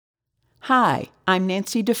Hi, I'm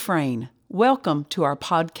Nancy Dufresne. Welcome to our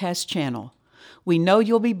podcast channel. We know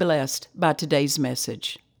you'll be blessed by today's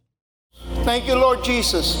message. Thank you, Lord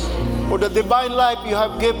Jesus, for the divine life you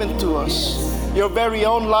have given to us, your very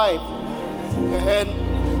own life,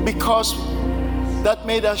 and because that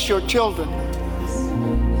made us your children.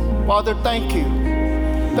 Father, thank you.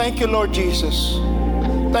 Thank you, Lord Jesus.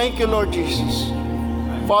 Thank you, Lord Jesus.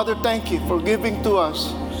 Father, thank you for giving to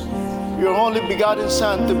us your only begotten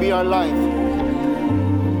Son to be our life.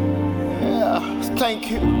 Yeah,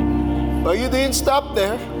 thank you. But you didn't stop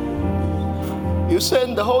there. You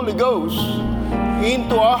sent the Holy Ghost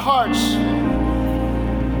into our hearts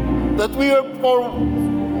that we are for,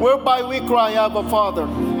 whereby we cry, Abba, Father.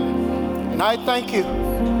 And I thank you.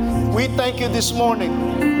 We thank you this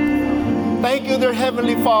morning. Thank you, dear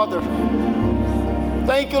Heavenly Father.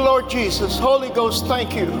 Thank you, Lord Jesus. Holy Ghost,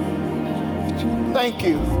 thank you. Thank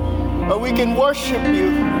you. But we can worship you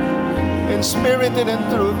in spirit and in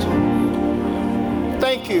truth.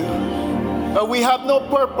 Thank you. But we have no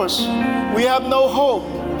purpose. We have no hope.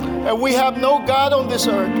 And we have no God on this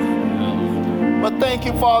earth. But thank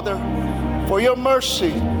you, Father, for your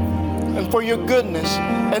mercy and for your goodness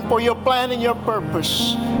and for your plan and your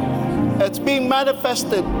purpose. It's being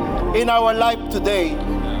manifested in our life today.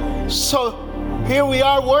 So here we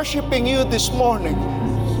are worshiping you this morning.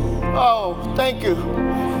 Oh, thank you.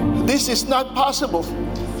 This is not possible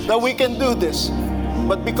that we can do this.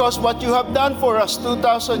 But because what you have done for us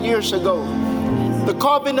 2,000 years ago, the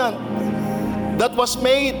covenant that was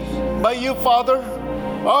made by you, Father,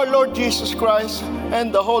 our Lord Jesus Christ,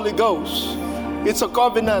 and the Holy Ghost, it's a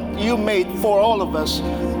covenant you made for all of us.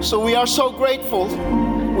 So we are so grateful.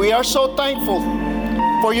 We are so thankful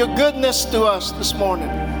for your goodness to us this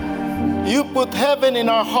morning. You put heaven in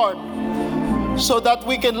our heart so that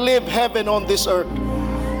we can live heaven on this earth.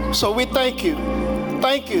 So we thank you.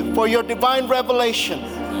 Thank you for your divine revelation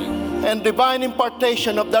and divine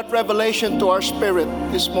impartation of that revelation to our spirit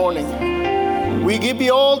this morning. We give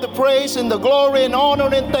you all the praise and the glory and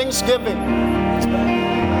honor and thanksgiving.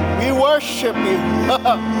 We worship you.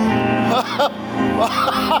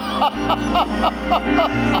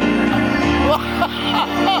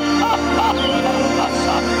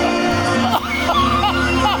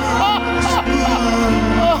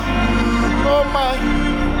 Oh my.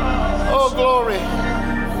 Oh, glory.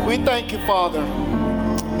 We thank you, Father.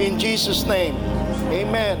 In Jesus' name.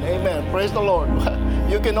 Amen. Amen. Praise the Lord.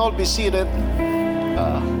 You can all be seated.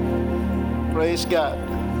 Praise God.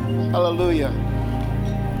 Hallelujah.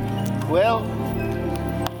 Well,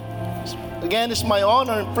 again, it's my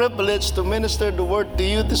honor and privilege to minister the word to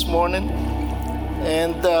you this morning.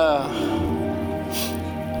 And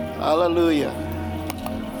hallelujah.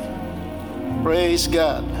 Praise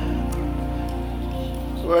God.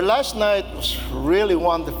 Well, last night was really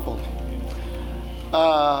wonderful.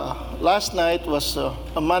 Last night was a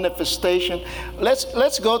manifestation.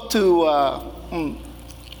 Let's go to.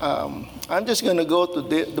 I'm just going to go to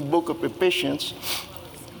the book of Ephesians.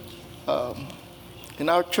 In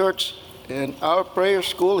our church, in our prayer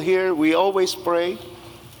school here, we always pray,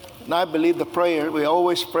 and I believe the prayer. We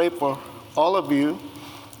always pray for all of you,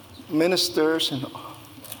 ministers, and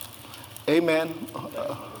amen.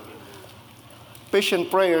 Vision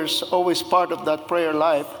prayers, always part of that prayer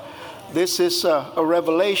life. This is a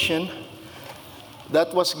revelation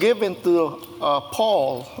that was given to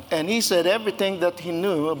Paul, and he said everything that he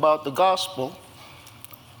knew about the gospel.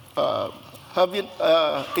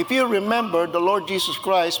 If you remember the Lord Jesus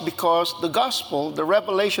Christ, because the gospel, the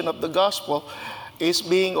revelation of the gospel, is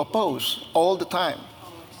being opposed all the time.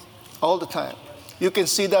 All the time. You can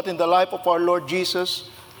see that in the life of our Lord Jesus.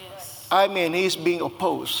 Yes. I mean, he's being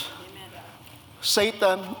opposed.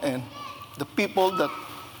 Satan and the people that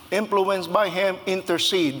influenced by him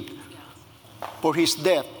intercede for his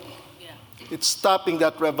death. It's stopping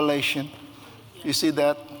that revelation. You see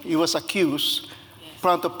that? He was accused in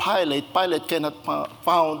front of Pilate. Pilate cannot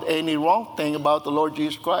found any wrong thing about the Lord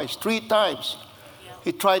Jesus Christ. 3 times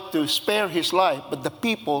he tried to spare his life, but the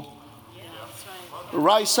people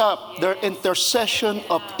rise up. Their intercession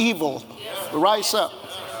of evil rise up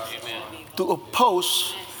to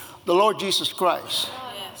oppose the Lord Jesus Christ.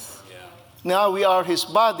 Yes. Now we are his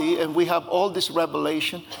body and we have all this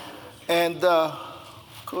revelation. And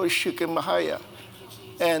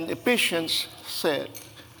and Ephesians said,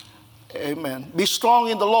 amen, be strong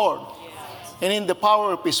in the Lord and in the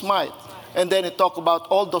power of his might. And then it talked about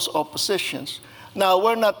all those oppositions. Now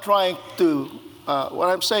we're not trying to, what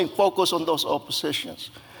I'm saying, focus on those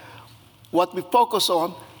oppositions. What we focus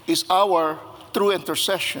on is our true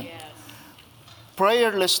intercession.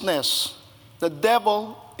 Prayerlessness. The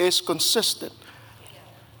devil is consistent.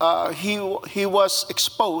 he was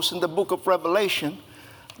exposed in the book of Revelation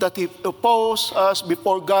that he opposed us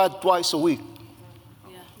before God twice a week.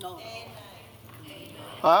 Yeah. No.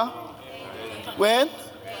 Huh? When?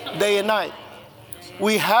 Day and night.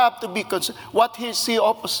 We have to be concerned. What is he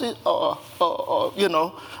opposite?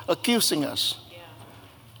 Accusing us.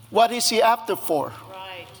 What is he after for?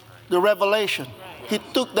 Right. The revelation. He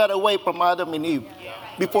took that away from Adam and Eve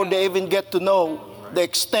before they even get to know the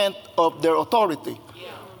extent of their authority.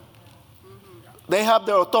 They have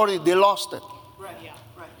their authority, they lost it. Right. Yeah.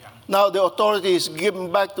 Right. Now the authority is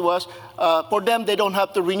given back to us. For them, they don't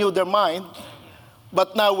have to renew their mind.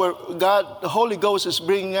 But now the Holy Ghost is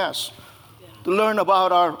bringing us to learn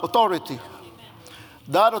about our authority.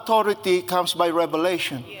 That authority comes by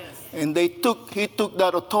revelation. And he took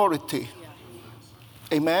that authority.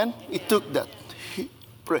 Amen? He took that.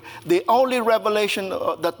 The only revelation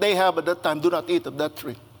that they have at that time, do not eat of that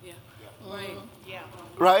tree. Yeah. Right. Yeah.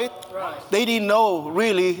 Right? They didn't know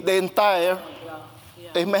really the entire,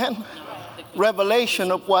 amen,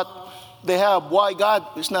 revelation of what they have, why God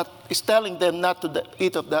is telling them not to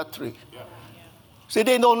eat of that tree. See,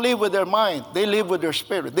 they don't live with their mind. They live with their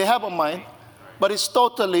spirit. They have a mind, but it's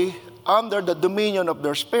totally under the dominion of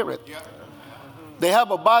their spirit. They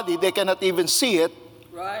have a body. They cannot even see it.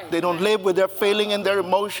 Right. They don't live with their feeling and their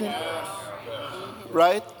emotion.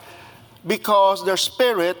 Right? Because their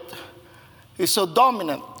spirit is so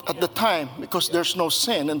dominant at the time because there's no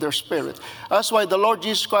sin in their spirit. That's why the Lord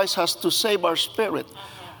Jesus Christ has to save our spirit.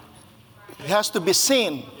 He has to be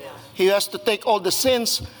seen. He has to take all the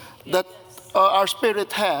sins that our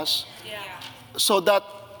spirit has, so that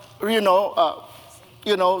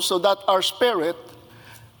so that our spirit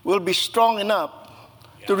will be strong enough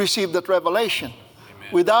to receive that revelation.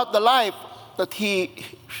 Amen. Without the life that He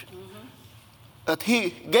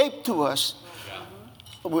gave to us,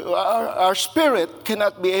 our spirit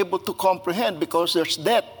cannot be able to comprehend because there's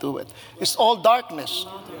death to it. It's all darkness.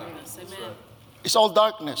 It's all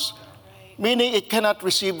darkness, meaning it cannot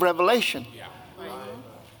receive revelation.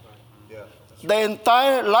 The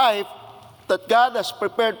entire life that God has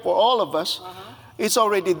prepared for all of us, it's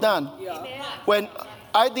already done. When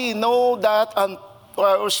I didn't know that, I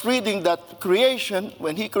was reading that creation,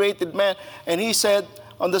 when He created man, and He said,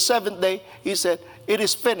 on the seventh day, He said, it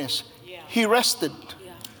is finished. He rested.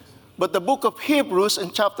 But the book of Hebrews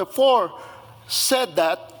in chapter 4 said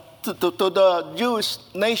that to the Jewish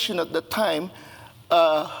nation at the time,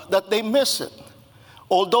 that they miss it.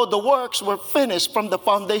 Although the works were finished from the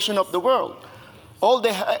foundation of the world.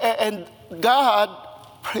 And God,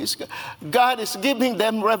 praise God, God is giving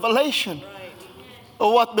them revelation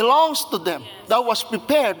of what belongs to them. That was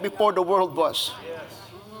prepared before the world was.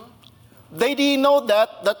 They didn't know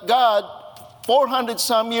that God, 400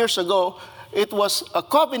 some years ago, it was a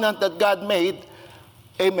covenant that God made.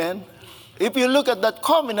 Amen. If you look at that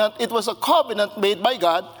covenant, it was a covenant made by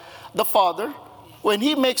God, the Father. When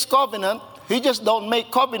He makes covenant, He just don't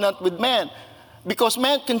make covenant with man, because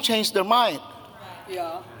man can change their mind.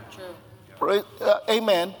 Yeah, true. Right?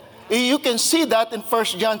 Amen. You can see that in 1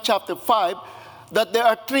 John chapter 5, that there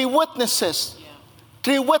are three witnesses.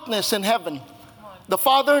 Three witnesses in heaven. The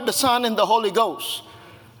Father, the Son, and the Holy Ghost.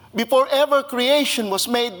 Before ever creation was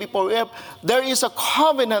made, there is a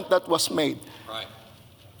covenant that was made. Right.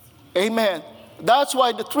 Amen. That's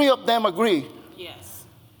why the three of them agree. Yes.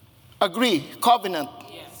 Agree, covenant.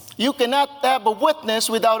 Yes. You cannot have a witness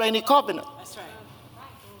without any covenant. That's right.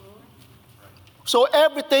 So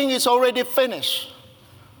everything is already finished.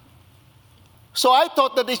 So I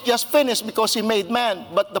thought that it's just finished because He made man.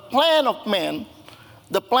 But the plan of man,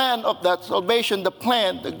 the plan of that salvation, the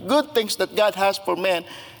good things that God has for man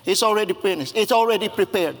is already finished. It's already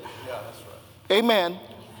prepared. Yeah, that's right. Amen.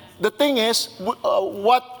 The thing is,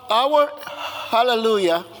 what our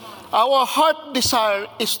heart desire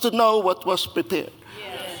is to know what was prepared.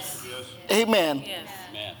 Yes. Amen. Yes.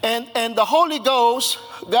 And the Holy Ghost,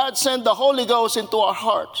 God sent the Holy Ghost into our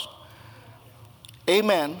hearts.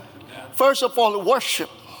 Amen. First of all, worship.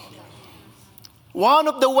 One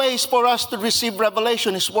of the ways for us to receive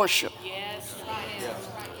revelation is worship. Yes.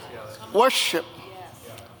 Worship.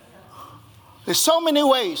 There's so many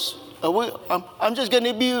ways. I'm just going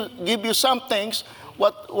to give you some things,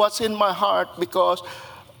 what's in my heart, because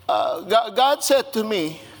God said to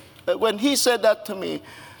me, when He said that to me,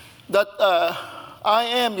 that I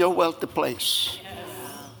am your wealthy place.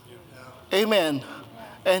 Amen.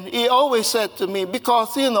 And He always said to me,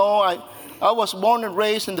 because, I was born and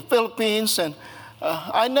raised in the Philippines, and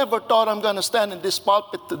I never thought I'm going to stand in this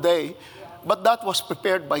pulpit today, but that was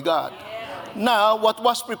prepared by God. Now, what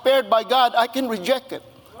was prepared by God, I can reject it.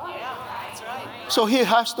 So He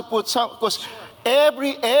has to put some, because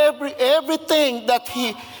Everything that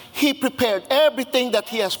he prepared, everything that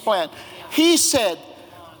he has planned. He said,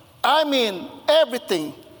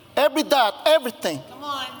 everything, every dot, everything Come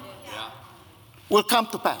on. will come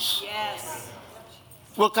to pass. Yes.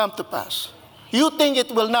 Will come to pass. You think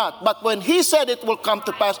it will not, but when he said it will come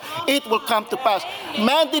to pass, it will come to pass.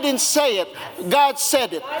 Man didn't say it, God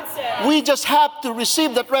said it. We just have to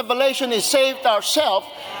receive that revelation and save ourselves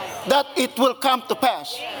that it will come to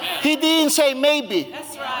pass. He didn't say maybe.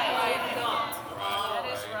 That's right. That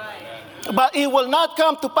is right. But it will not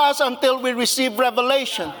come to pass until we receive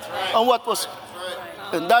revelation on what was.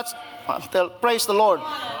 And that's, praise the Lord.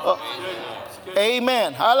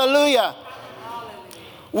 Amen. Hallelujah.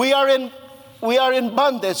 We are in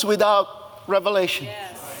bondage without revelation.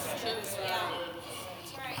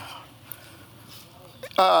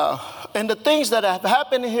 And the things that have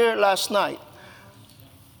happened here last night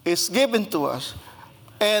is given to us.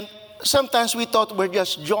 And sometimes we thought we're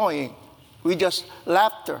just joying. We just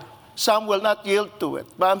laughter. Some will not yield to it.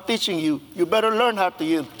 But I'm teaching you, you better learn how to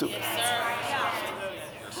yield to it.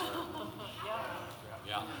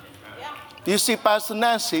 You see Pastor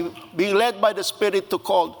Nancy being led by the Spirit to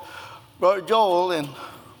call Brother Joel and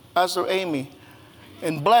Pastor Amy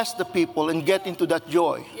and bless the people and get into that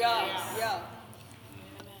joy.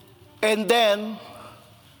 And then,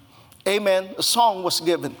 amen, a song was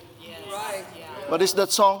given. Right. What is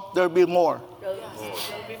that song? There'll be more. There'll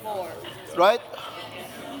be more. Right?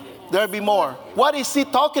 There'll be more. What is he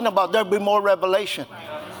talking about? There'll be more revelation.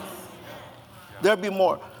 There'll be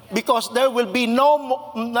more. Because there will be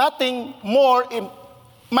nothing more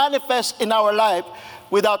manifest in our life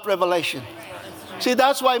without revelation. See,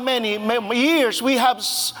 that's why many years we have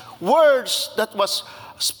words that was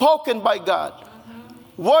spoken by God.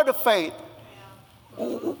 Word of faith.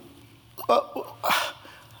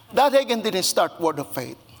 That Hagin didn't start word of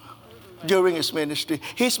faith during his ministry.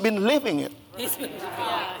 He's been living it.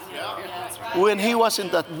 When he was in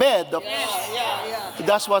that bed,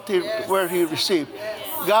 that's where he received.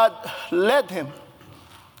 God led him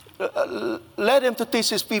to teach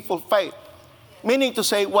his people faith. Meaning to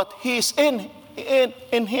say what he's in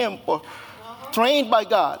him or trained by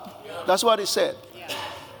God. That's what he said.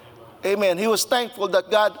 Amen. He was thankful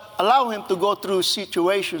that God allowed him to go through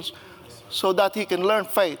situations so that he can learn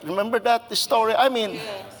faith. Remember that story?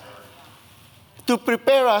 To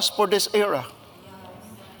prepare us for this era.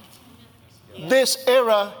 This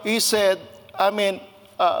era, he said,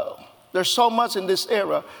 there's so much in this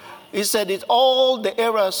era. He said it's all the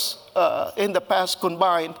eras in the past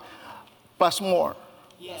combined plus more.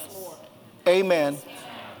 Yes. Amen.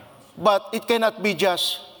 But it cannot be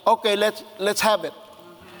just, okay, let's have it.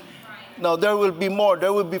 No, there will be more.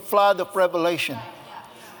 There will be flood of revelation.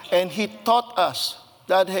 And he taught us,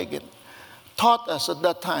 Dad Hagin, taught us at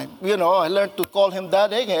that time. You know, I learned to call him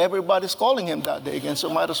Dad Hagin. Everybody's calling him Dad Hagin, so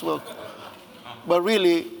might as well. But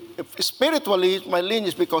really, spiritually, my lineage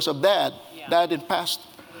is because of Dad. Dad and Pastor.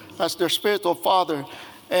 That's their spiritual father.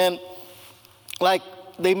 And like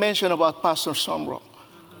they mentioned about Pastor Sumrall,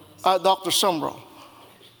 Dr. Sumrall.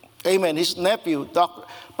 Amen. His nephew,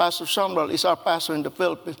 Pastor Sumrall, is our pastor in the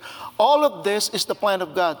Philippines. All of this is the plan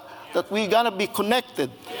of God, that we're going to be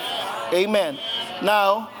connected. Amen.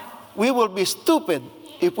 Now, we will be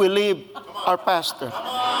if we leave our pastor.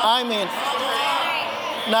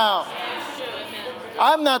 Now,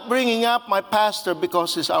 I'm not bringing up my pastor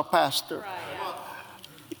because he's our pastor.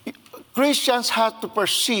 Christians have to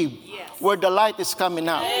perceive where the light is coming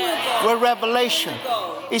out, where revelation.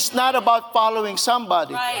 It's not about following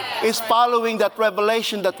somebody. It's following that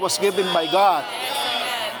revelation that was given by God.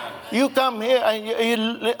 You come here,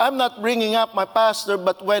 and I'm not bringing up my pastor,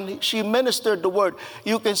 but when she ministered the word,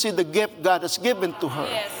 you can see the gift God has given to her.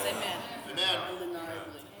 Yes, amen.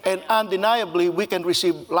 And undeniably, we can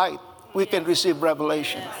receive light. We can receive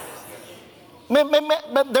revelation.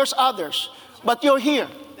 But there's others. But you're here.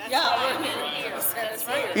 Yeah, we're here. That's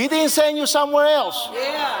right. He didn't send you somewhere else.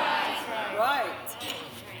 Yeah, right.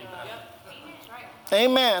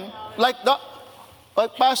 Amen. Like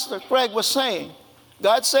Pastor Craig was saying.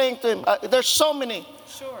 God's saying to him, there's so many.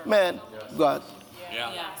 Man, God.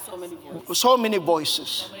 Yeah, So many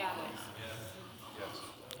voices.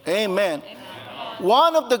 Amen.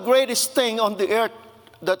 One of the greatest things on the earth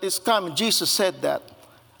that is coming, Jesus said that.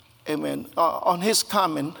 Amen. On his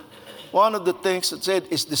coming, one of the things that said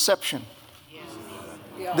is deception.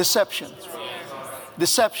 Deception.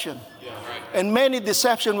 Deception. And many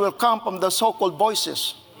deception will come from the so-called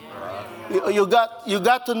voices. You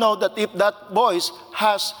got to know that if that voice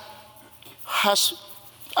has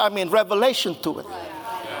revelation to it,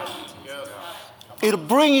 it'll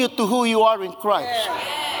bring you to who you are in Christ.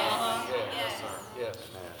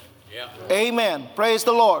 Amen. Praise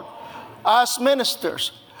the Lord. As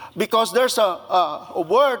ministers, because there's a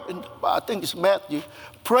word, I think it's Matthew,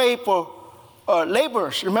 pray for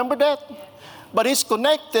laborers. Remember that? But it's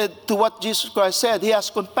connected to what Jesus Christ said. He has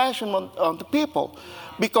compassion on the people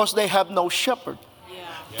because they have no shepherd.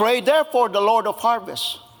 Pray therefore the Lord of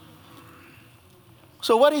harvest.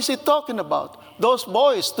 So what is he talking about? Those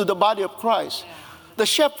boys to the body of Christ. The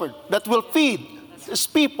shepherd that will feed his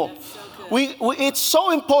people. It's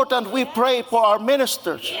so important we pray for our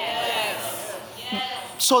ministers.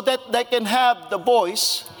 So that they can have the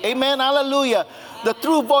voice. Amen. Hallelujah. The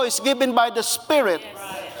true voice given by the Spirit.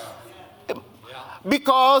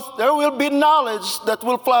 Because there will be knowledge that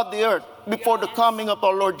will flood the earth before the coming of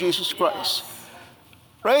our Lord Jesus Christ.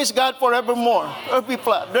 Praise God forevermore. Earth be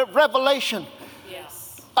flood. The revelation.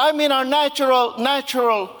 I mean our natural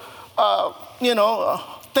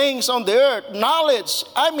things on the earth. Knowledge.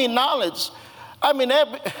 I mean knowledge. I mean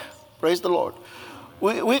praise the Lord.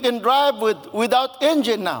 We can drive without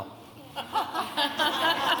engine now.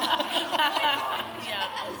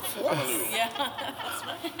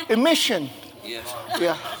 Emission. Yes.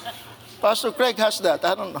 Yeah. Pastor Craig has that.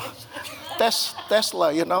 I don't know.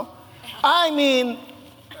 Tesla, I mean,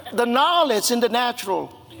 the knowledge in the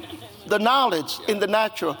natural. The knowledge in the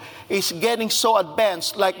natural is getting so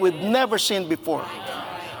advanced like we've never seen before.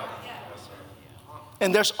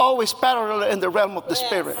 And there's always parallel in the realm of the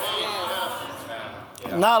Spirit.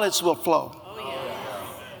 Knowledge will flow.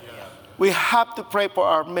 We have to pray for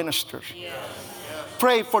our ministers.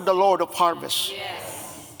 Pray for the Lord of harvest.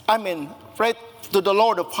 I mean, pray to the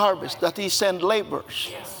Lord of harvest that he send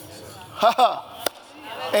laborers.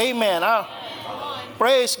 Amen.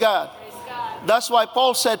 Praise God. That's why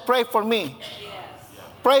Paul said, pray for me.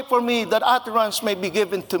 Pray for me that utterance may be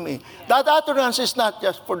given to me. That utterance is not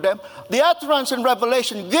just for them. The utterance and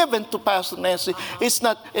revelation given to Pastor Nancy is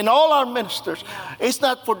not in all our ministers. It's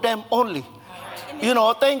not for them only.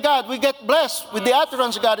 Thank God we get blessed with the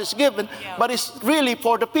utterance God is given, but it's really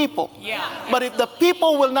for the people. But if the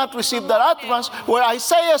people will not receive that utterance, where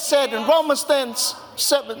Isaiah said in Romans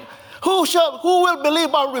 10:7, who will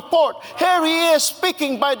believe our report? Here he is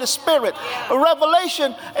speaking by the Spirit. A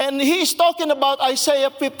revelation, and he's talking about Isaiah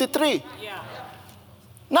 53.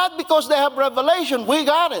 Not because they have revelation, we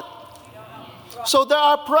got it. So there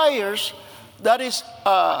are prayers that is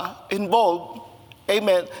involved.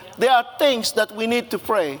 Amen. There are things that we need to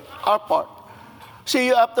pray, our part. See,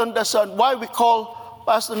 you have to understand why we call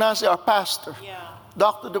Pastor Nancy our pastor.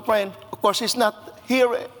 Dr. Dufresne, of course, he's not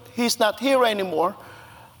here anymore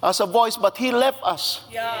as a voice, but he left us.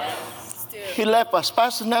 He left us.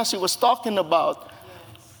 Pastor Nancy was talking about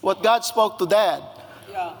what God spoke to Dad.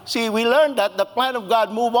 See, we learned that the plan of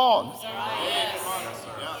God move on.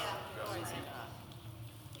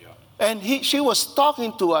 And she was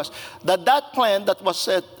talking to us that plan that was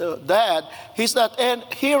said to Dad, he's not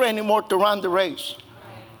here anymore to run the race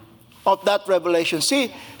of that revelation.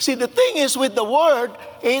 See, the thing is with the word,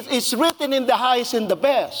 it's written in the highest and the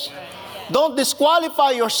best. Don't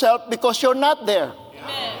disqualify yourself because you're not there.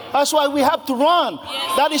 That's why we have to run.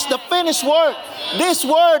 That is the finished work. This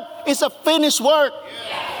word is a finished work.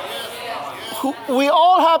 We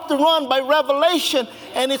all have to run by revelation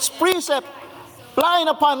and its precept, line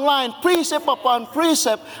upon line, precept upon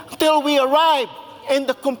precept, till we arrive in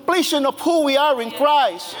the completion of who we are in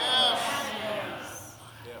Christ.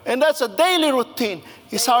 And that's a daily routine.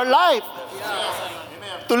 It's our life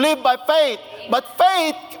to live by faith. But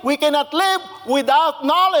faith, we cannot live without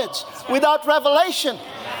knowledge, without revelation.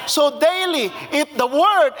 So daily, if the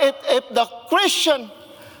word, if the Christian,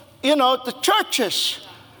 the churches,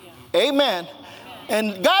 amen.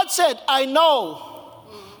 And God said, I know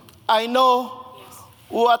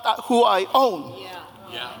who I own.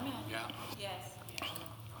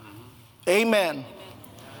 Amen.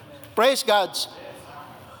 Praise God.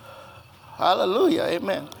 Hallelujah.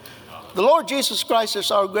 Amen. The Lord Jesus Christ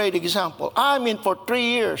is our great example. I mean, for 3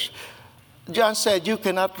 years, John said, you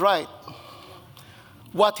cannot write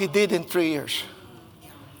what he did in 3 years.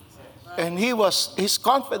 And he's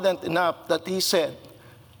confident enough that he said,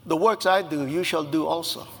 the works I do, you shall do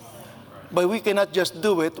also. But we cannot just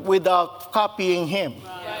do it without copying him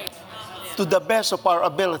to the best of our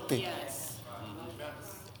ability.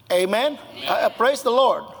 Amen? Praise the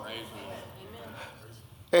Lord.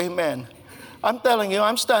 Amen. I'm telling you,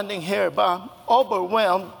 I'm standing here, but I'm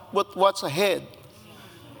overwhelmed with what's ahead.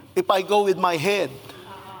 If I go with my head,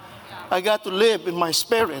 I got to live in my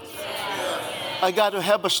spirit. I got to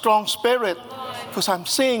have a strong spirit because I'm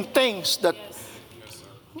seeing things that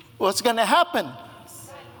what's going to happen.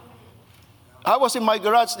 I was in my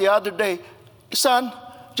garage the other day. Son,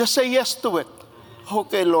 just say yes to it.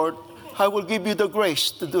 Okay, Lord, I will give you the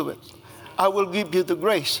grace to do it. I will give you the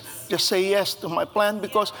grace. Just say yes to my plan,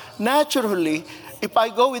 because naturally, if I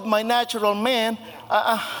go with my natural man,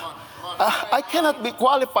 I cannot be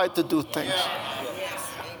qualified to do things.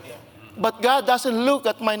 But God doesn't look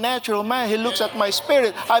at my natural man. He looks at my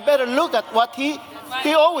spirit. I better look at what he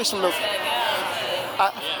always looks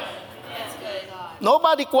at.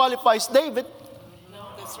 Nobody qualifies David.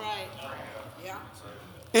 That's right. Yeah.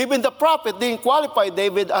 Even the prophet didn't qualify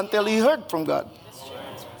David until he heard from God. That's true.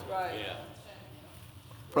 That's right.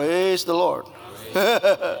 Praise the Lord.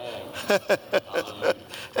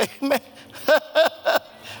 Amen.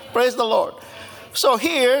 Praise the Lord. So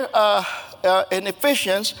here in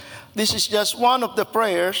Ephesians, this is just one of the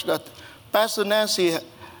prayers that Pastor Nancy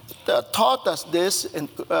taught us this, and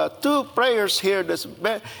two prayers here that's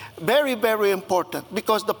very, very important,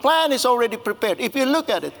 because the plan is already prepared. If you look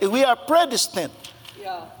at it, we are predestined.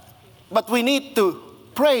 Yeah. But we need to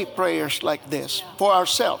pray prayers like this for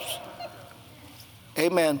ourselves.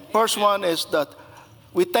 Amen. First one is that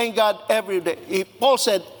we thank God every day. Paul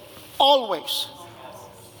said, always.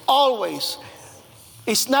 Always.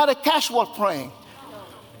 It's not a casual praying.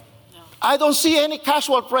 I don't see any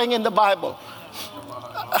casual praying in the Bible.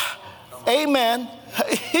 Amen.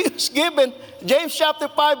 He's given, James chapter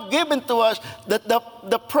 5, given to us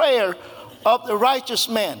the prayer of the righteous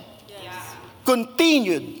man. Yes.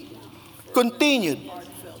 Continued.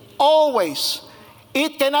 Always.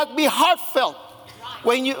 It cannot be heartfelt.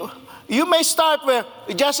 When you may start where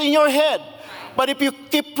just in your head, but if you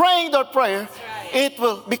keep praying that prayer, it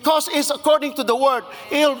will, because it's according to the word,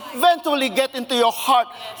 it'll eventually get into your heart.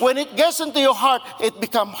 When it gets into your heart, it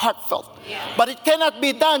becomes heartfelt. But it cannot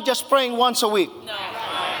be done just praying once a week.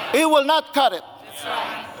 It will not cut it.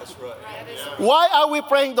 That's right. Why are we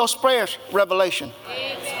praying those prayers? Revelation.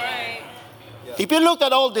 That's right. If you look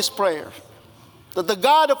at all these prayers, that the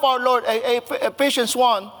God of our Lord, Ephesians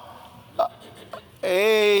 1,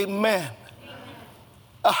 amen.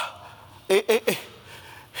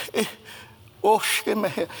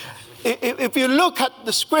 If you look at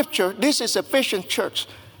the scripture, this is Ephesian church.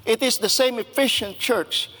 It is the same Ephesian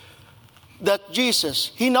church that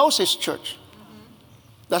Jesus, he knows his church.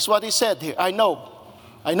 That's what he said here. I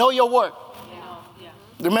know your work.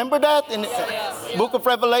 Remember that in the book of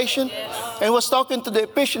Revelation? And he was talking to the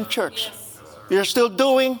Ephesian church. You're still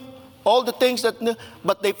doing all the things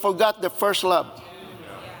but they forgot their first love.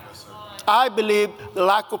 I believe the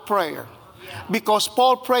lack of prayer. Because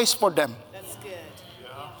Paul prays for them. That's good.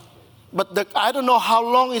 But I don't know how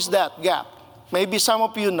long is that gap. Maybe some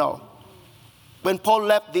of you know. When Paul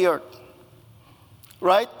left the earth.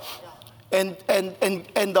 Right? And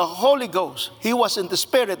the Holy Ghost, he was in the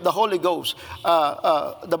Spirit, the Holy Ghost.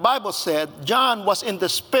 The Bible said John was in the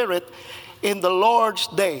Spirit in the Lord's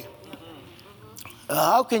day.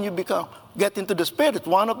 How can you get into the Spirit?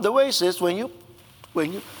 One of the ways is when you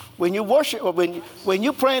worship, or when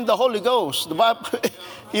you pray in the Holy Ghost, the Bible,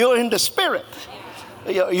 you're in the Spirit.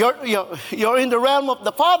 You're in the realm of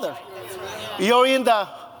the Father. You're in the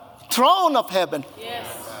throne of heaven. Yes.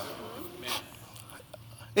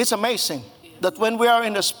 It's amazing that when we are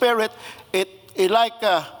in the Spirit, it like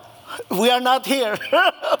we are not here.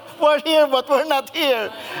 We're here, but we're not here.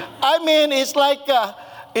 I mean, it's like the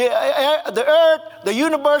earth, the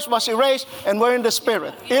universe was erased, and we're in the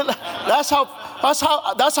Spirit. That's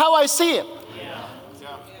how I see it.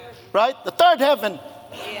 Right? The third heaven.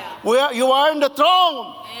 You are in the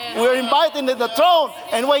throne. We're invited into the throne.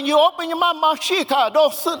 And when you open your mouth,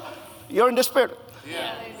 you're in the Spirit.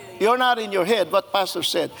 You're not in your head, what Pastor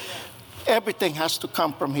said. Everything has to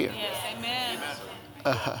come from here. Yes.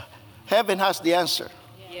 Amen. Heaven has the answer.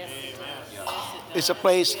 Yes. It's a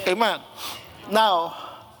place. Amen. Now,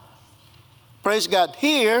 praise God.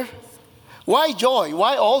 Here, why joy?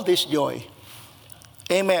 Why all this joy?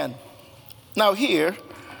 Amen. Now here,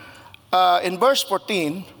 in verse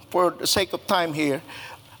 14, for the sake of time here,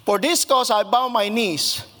 for this cause I bow my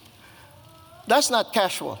knees. That's not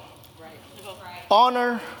casual.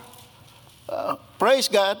 Honor, praise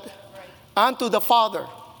God, unto the Father.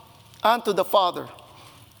 Unto the Father.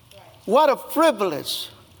 What a privilege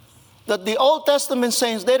that the Old Testament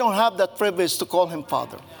saints, they don't have that privilege to call him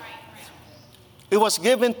Father. It was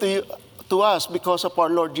given to us because of our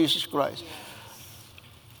Lord Jesus Christ.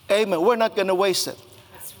 Amen. We're not going to waste it.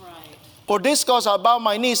 That's right. For this cause I bow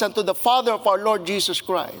my knees unto the Father of our Lord Jesus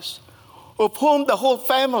Christ, of whom the whole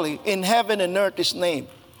family in heaven and earth is named.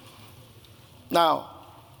 Now,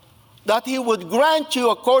 that he would grant you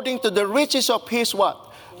according to the riches of his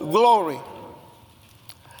what? Glory.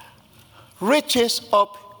 Riches of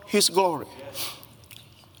his glory.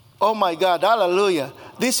 Oh my God, hallelujah.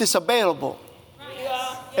 This is available.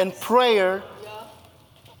 And prayer,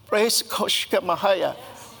 praise Mahaya.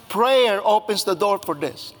 Prayer opens the door for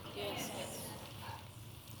this.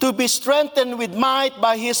 To be strengthened with might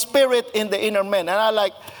by His Spirit in the inner man. And I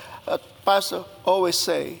like Pastor always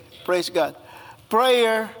say, praise God,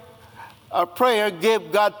 our prayer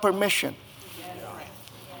give God permission.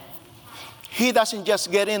 He doesn't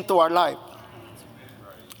just get into our life.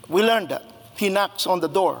 We learned that. He knocks on the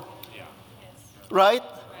door. Right?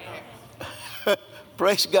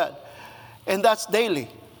 Praise God. And that's daily.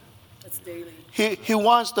 That's daily. He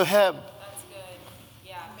wants to have. That's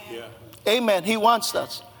good. Yeah. Amen. He wants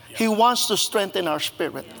us. He wants to strengthen our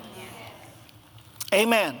spirit.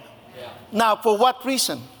 Amen. Now, for what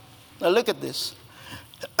reason? Now look at this.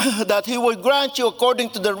 That He will grant you according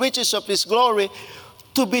to the riches of His glory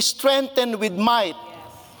to be strengthened with might.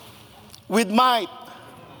 With might.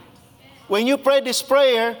 When you pray this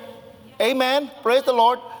prayer, amen, praise the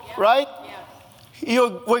Lord, right?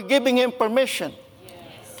 We're giving Him permission.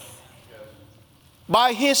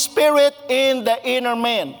 By His Spirit in the inner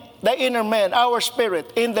man. The inner man, our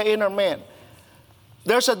spirit in the inner man.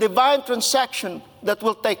 There's a divine transaction that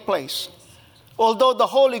will take place. Although the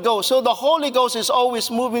Holy Ghost, so the Holy Ghost is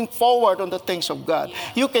always moving forward on the things of God.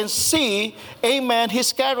 You can see, amen,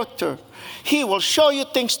 His character. He will show you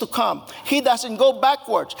things to come. He doesn't go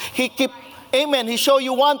backwards. Amen, He show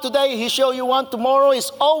you one today, He show you one tomorrow.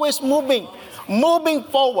 He's always moving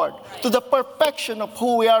forward to the perfection of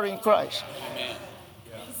who we are in Christ.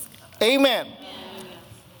 Amen.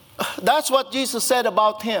 That's what Jesus said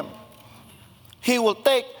about Him. He will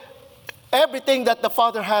take everything that the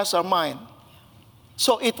Father has our mind.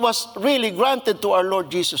 So it was really granted to our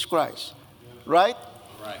Lord Jesus Christ. Right?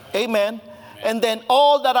 Amen. And then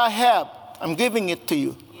all that I have, I'm giving it to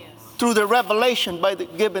you. Through the revelation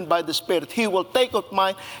given by the Spirit. He will take of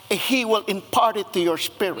mine and He will impart it to your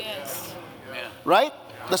spirit. Right?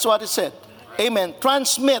 That's what it said. Amen.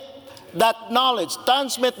 Transmit that knowledge,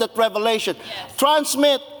 transmit that revelation,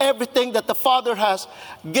 transmit everything that the Father has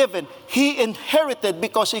given. He inherited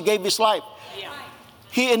because He gave His life.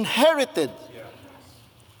 He inherited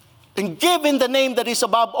and given the name that is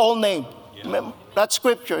above all name. That's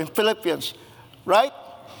scripture in Philippians, right?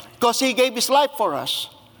 Because He gave His life for us.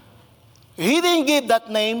 He didn't give that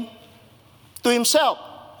name to Himself.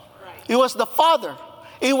 It was the Father.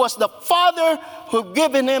 It was the Father who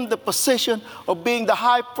given Him the position of being the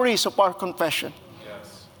high priest of our confession.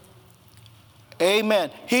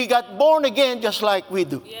 Amen. He got born again just like we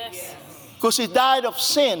do. Because He died of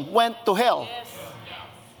sin, went to hell.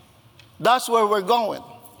 That's where we're going.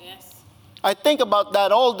 I think about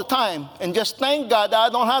that all the time and just thank God that I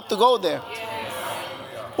don't have to go there.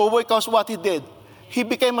 But because what He did, He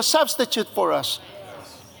became a substitute for us.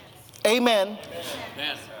 Amen.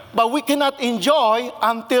 But we cannot enjoy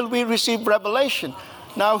until we receive revelation.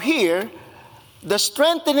 Now here, the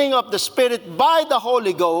strengthening of the Spirit by the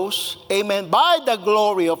Holy Ghost, amen, by the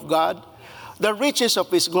glory of God, the riches of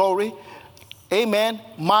His glory, amen,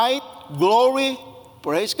 might, glory,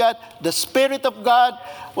 praise God, the Spirit of God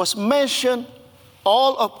was mentioned,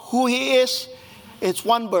 all of who He is, it's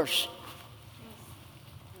one verse.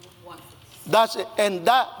 That's it. And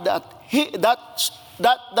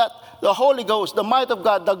the Holy Ghost, the might of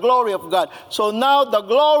God, the glory of God. So now the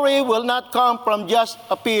glory will not come from just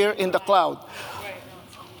appear in the cloud.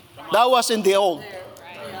 That was in the old.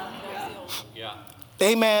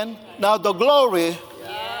 Amen. Now the glory,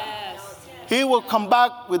 He will come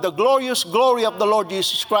back with the glorious glory of the Lord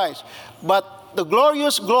Jesus Christ. But the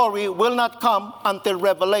glorious glory will not come until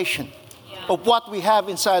revelation of what we have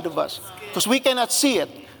inside of us. Because we cannot see it.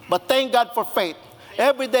 But thank God for faith.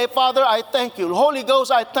 Every day, Father, I thank you. Holy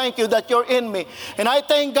Ghost, I thank you that you're in me. And I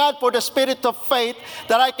thank God for the spirit of faith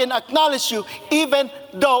that I can acknowledge you even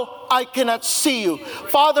though I cannot see you.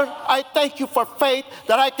 Father, I thank you for faith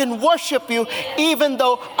that I can worship you even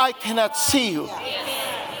though I cannot see you.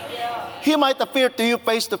 He might appear to you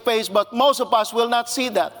face to face, but most of us will not see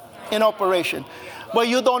that in operation. But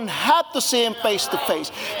you don't have to see Him face to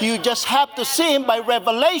face. You just have to see Him by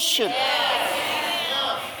revelation.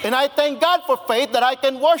 And I thank God for faith that I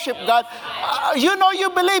can worship God. You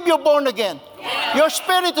believe you're born again. Your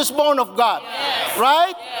spirit is born of God.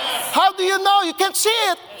 Right? How do you know? You can see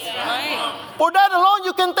it. For that alone,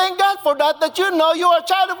 you can thank God for that you know you are a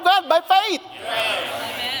child of God by faith.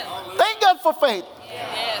 Thank God for faith.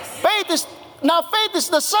 Faith is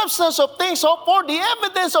the substance of things hoped for, the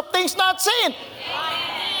evidence of things not seen.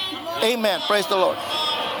 Amen. Praise the Lord.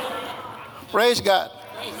 Praise God.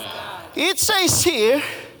 It says here,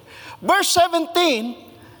 verse 17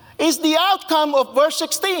 is the outcome of verse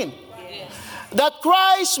 16. That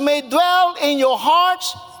Christ may dwell in your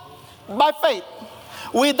hearts by faith.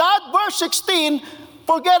 Without verse 16,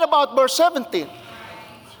 forget about verse 17.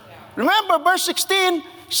 Remember, verse 16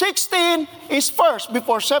 is first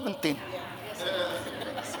before 17.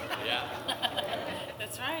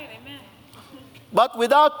 That's right. Amen. But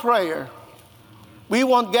without prayer, we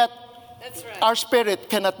won't get, That's right. our spirit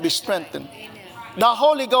cannot be strengthened. The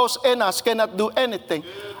Holy Ghost in us cannot do anything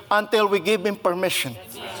until we give Him permission.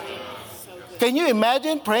 Can you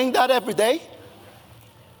imagine praying that every day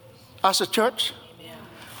as a church?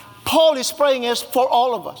 Paul is praying it for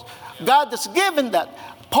all of us. God has given that.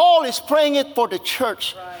 Paul is praying it for the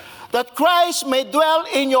church. That Christ may dwell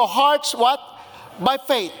in your hearts, what? By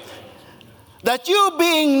faith. That you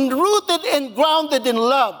being rooted and grounded in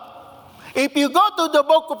love. If you go to the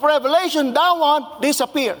book of Revelation, that one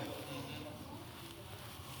disappear.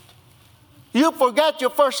 You forget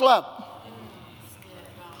your first love.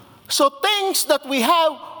 So things that we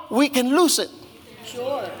have, we can lose it.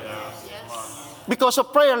 Sure. Because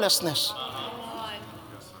of prayerlessness.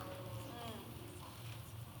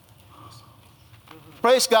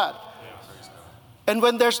 Praise God. And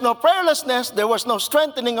when there's no prayerlessness, there was no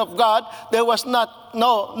strengthening of God, there was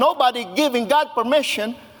nobody giving God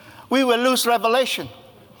permission, we will lose revelation.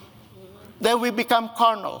 Then we become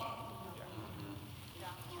carnal.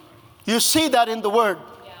 You see that in the Word.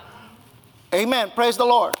 Amen. Praise the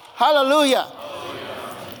Lord. Hallelujah.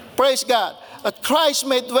 Praise God. That Christ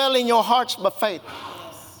may dwell in your hearts by faith.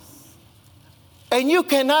 And you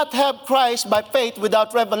cannot have Christ by faith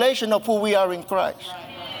without revelation of who we are in Christ.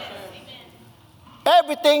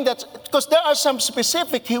 Everything that's, because there are some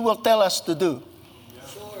specific He will tell us to do.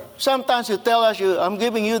 Sometimes He'll tell us, I'm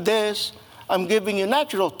giving you this, I'm giving you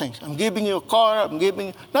natural things, I'm giving you a car, I'm giving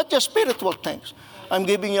you, not just spiritual things, I'm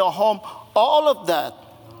giving you a home. All of that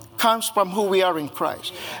comes from who we are in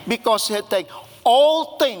Christ. Because He'll take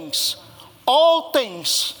all things, not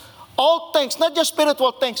just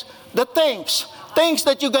spiritual things, the things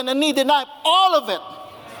that you're going to need in life, all of it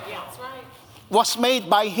was made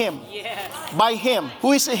by Him. Yes. By Him.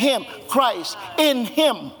 Who is Him? Christ. In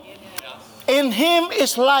Him. In Him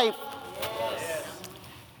is life.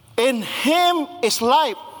 In Him is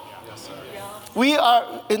life. We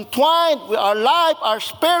are entwined with our life, our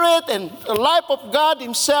spirit, and the life of God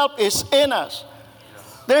Himself is in us.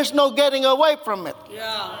 There's no getting away from it.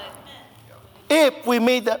 Yeah. If we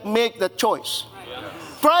make the choice.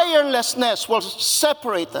 Prayerlessness will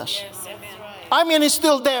separate us. Yes. Amen. I mean, it's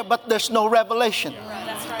still there, but there's no revelation.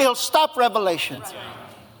 That's right. It'll stop revelation.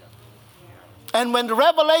 And when the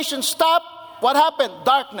revelation stops, what happened?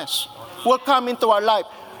 Darkness will come into our life.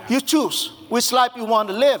 You choose which life you want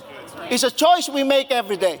to live. It's a choice we make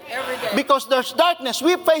every day. Every day. Because there's darkness.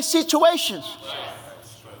 We face situations.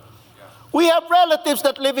 We have relatives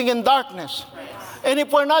that living in darkness. And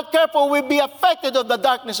if we're not careful, we'll be affected of the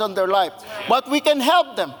darkness on their life. But we can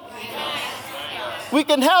help them. We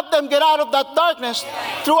can help them get out of that darkness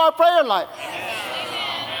through our prayer life.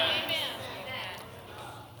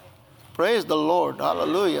 Praise the Lord.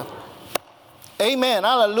 Hallelujah. Amen.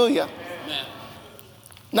 Hallelujah.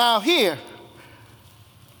 Now here,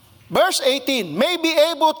 verse 18, may be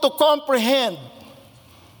able to comprehend,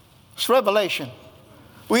 it's revelation,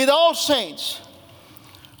 with all saints,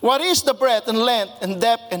 what is the breadth and length and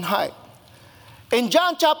depth and height. In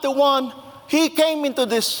John chapter 1, He came into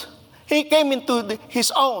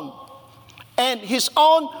His own, and His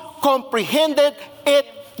own comprehended it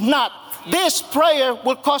not. This prayer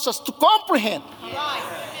will cause us to comprehend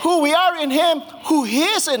who we are in Him, who He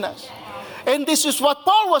is in us. And this is what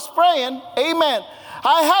Paul was praying. Amen.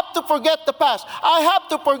 I have to forget the past. I have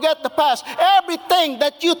to forget the past. Everything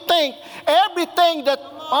that you think, everything that,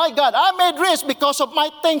 my God, I made risk because of my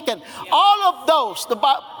thinking. All of those, the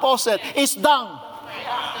Bible said, is done.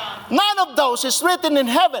 None of those is written in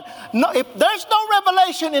heaven. No, if there's no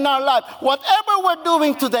revelation in our life, whatever we're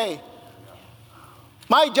doing today,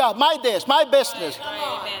 my job, my this, my business,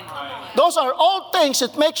 those are all things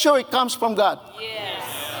that make sure it comes from God. Yes.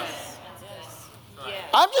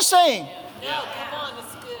 I'm just saying. No, come on,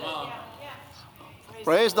 it's good.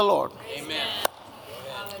 Praise the Lord. Amen.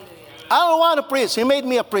 I don't want to preach. He made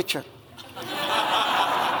me a preacher.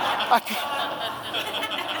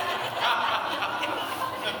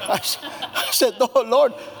 I said, oh,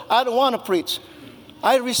 Lord, I don't want to preach.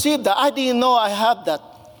 I received that. I didn't know I had that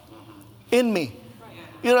in me.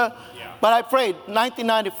 You know, but I prayed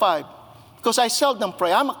 1995 because I seldom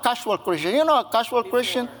pray. I'm a casual Christian. You know a casual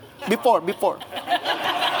Christian? Before.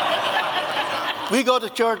 We go to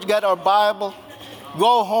church, get our Bible,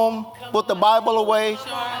 go home, put the Bible away,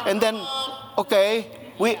 and then, okay,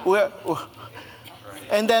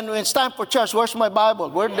 and then when it's time for church, where's my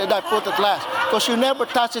Bible? Where did I put it last? Because you never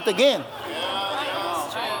touch it again.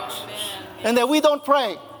 And then we don't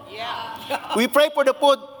pray. Yeah. We pray for the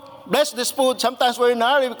food. Bless this food. Sometimes we're in a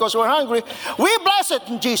hurry because we're hungry. We bless it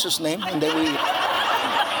in Jesus' name, and then we eat.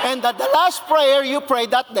 And that the last prayer you pray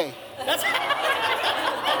that day.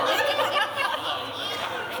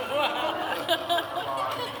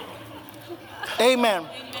 Amen.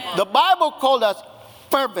 The Bible called us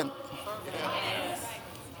fervent.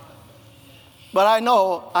 But I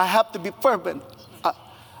know I have to be fervent.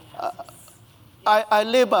 I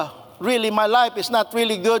live really, my life is not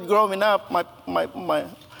really good growing up. My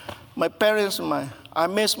parents, I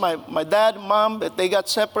miss my dad and mom, but they got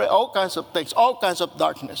separate, all kinds of things, all kinds of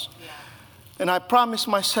darkness. And I promised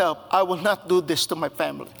myself, I will not do this to my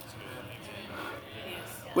family.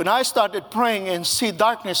 When I started praying and see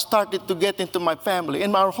darkness started to get into my family,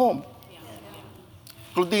 in our home.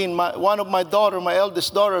 Including one of my daughter, my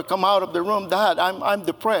eldest daughter, come out of the room, Dad, I'm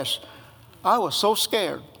depressed. I was so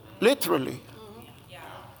scared, literally.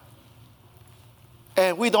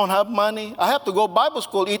 And we don't have money. I have to go Bible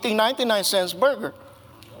school eating 99-cent burger.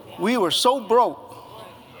 We were so broke.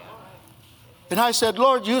 And I said,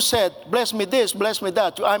 Lord, you said, bless me this, bless me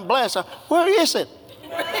that. I'm blessed. Where is it?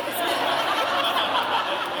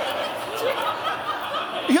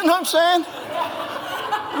 You know what I'm saying?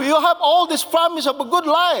 You have all this promise of a good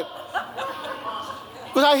life.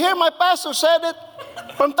 Because I hear my pastor said it.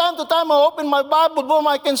 From time to time, I open my Bible, boom,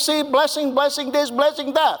 I can see blessing, blessing this,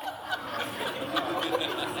 blessing that.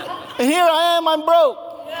 And here I am, I'm broke.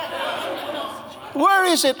 Where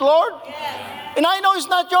is it, Lord? And I know it's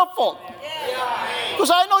not your fault. Because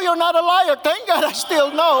I know you're not a liar. Thank God I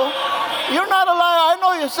still know. You're not a liar. I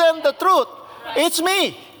know you're saying the truth. It's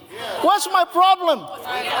me. What's my problem?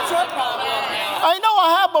 I know I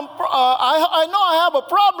have a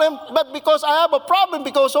problem, but because I have a problem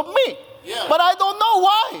because of me. But I don't know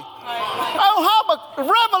why. I don't have a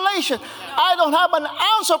revelation. I don't have an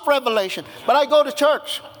ounce of revelation. But I go to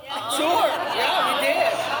church. Sure. Yeah, we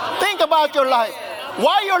did. Think about your life.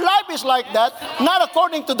 Why your life is like that, not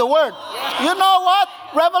according to the word. You know what?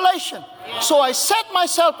 Revelation. So I set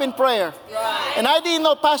myself in prayer. And I didn't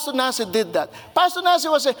know Pastor Nancy did that. Pastor Nancy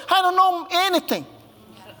was saying, I don't know anything.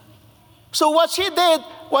 So what she did,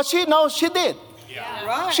 what she knows, she did.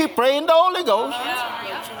 She prayed in the Holy Ghost.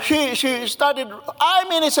 She started,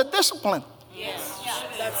 it's a discipline. Yes.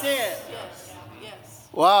 That's it.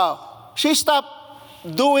 Wow. She stopped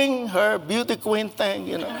doing her beauty queen thing,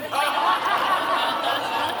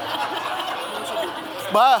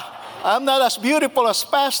 But I'm not as beautiful as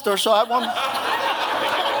pastor, so I won't.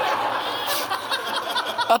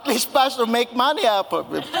 At least pastor make money out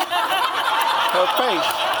of it. Her face.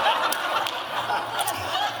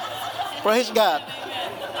 Praise God.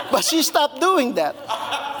 But she stopped doing that.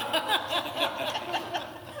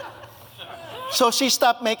 So she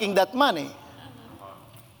stopped making that money.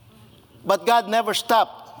 But God never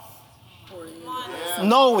stopped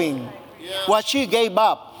knowing what she gave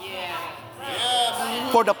up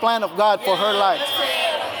for the plan of God for her life.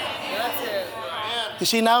 You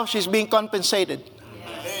see, now she's being compensated.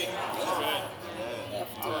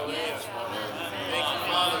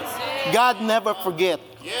 God never forgets.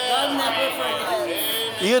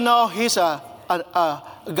 You know, He's a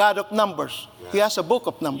God of numbers. He has a book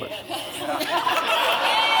of numbers.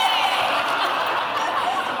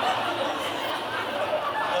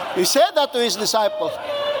 He said that to His disciples.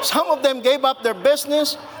 Some of them gave up their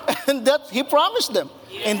business, and that He promised them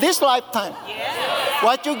in this lifetime.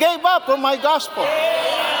 What you gave up for my gospel.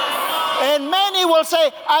 And many will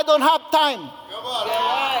say, I don't have time.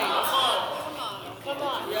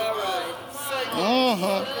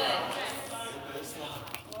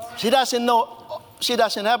 She doesn't know. She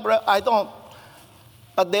doesn't have. I don't.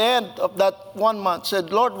 At the end of that 1 month,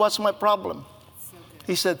 said, Lord, what's my problem?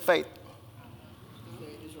 He said, faith.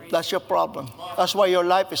 That's your problem. That's why your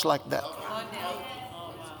life is like that.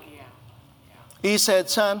 He said,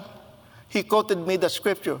 son, he quoted me the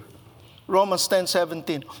scripture, Romans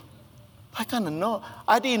 10:17. I kind of know.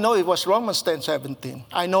 I didn't know it was Romans 10:17.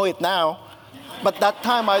 I know it now. But that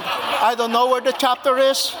time, I don't know where the chapter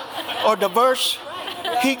is or the verse.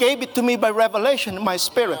 He gave it to me by revelation in my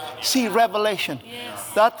spirit. See, revelation.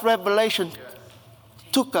 That revelation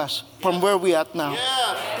took us from where we are now.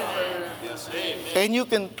 And you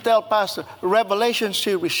can tell Pastor, revelation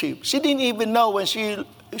she received. She didn't even know when she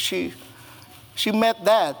met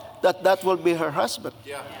Dad that will be her husband.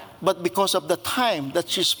 But because of the time that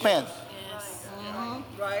she spent,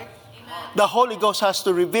 the Holy Ghost has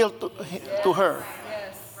to reveal to her.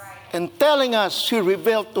 And telling us, she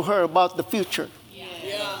revealed to her about the future.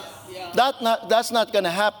 That's not going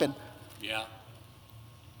to happen.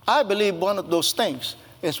 I believe one of those things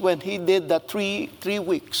is when he did that three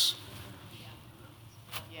weeks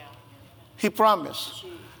He promised.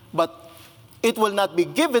 But it will not be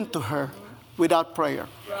given to her without prayer.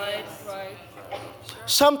 Right, right.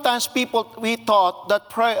 Sometimes we thought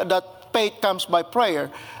that faith comes by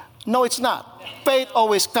prayer. No, it's not. Faith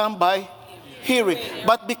always comes by hearing.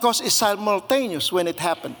 But because it's simultaneous when it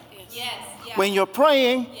happened. Yes. When you're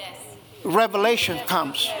praying, Yes. revelation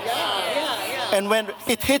comes. And when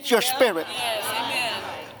it hits your spirit, Yes.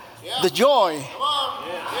 Amen. the joy.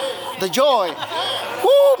 The joy.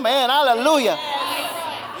 Woo, man, hallelujah.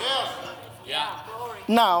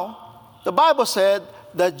 Now, the Bible said,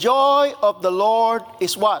 the joy of the Lord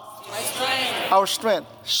is what? My strength. Our strength.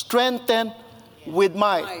 Strengthened with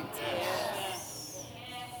might. Right.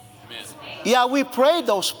 Yeah, we pray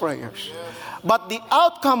those prayers. But the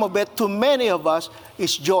outcome of it to many of us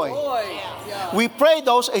is joy. Boy. Yeah. We pray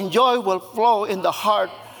those and joy will flow in the heart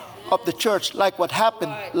of the church like what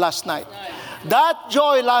happened last night. That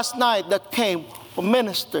joy last night that came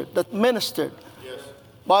ministered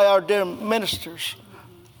by our dear ministers.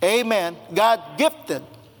 Amen. God gifted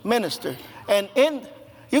minister. And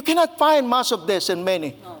you cannot find much of this in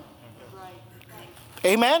many.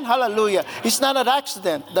 Amen. Hallelujah. It's not an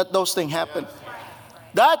accident that those things happen.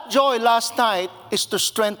 That joy last night is to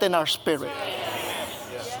strengthen our spirit.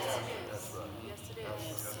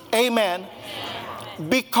 Amen.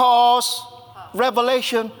 Because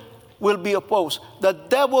revelation will be opposed. The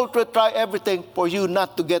devil will try everything for you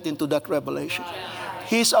not to get into that revelation.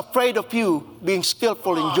 He's afraid of you being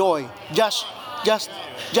skillful in joy. Just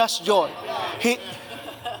joy.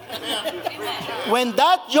 When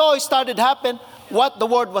that joy started happen, what the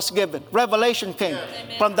word was given, revelation came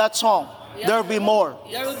from that song. There'll be more.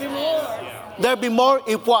 There will be more. There'll be more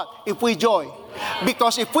if what? If we joy.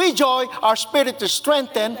 Because if we joy, our spirit is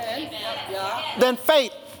strengthened, then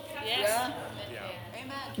faith. Yeah.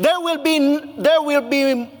 There will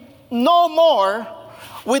be no more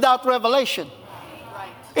without revelation.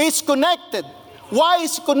 It's connected. Why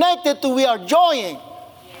it's connected to we are joying?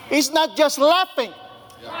 It's not just laughing.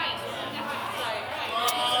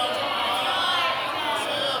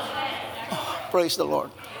 Praise the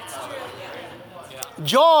Lord.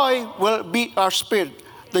 Joy will be our spirit.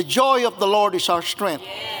 The joy of the Lord is our strength.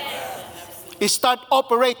 It start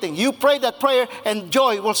operating. You pray that prayer and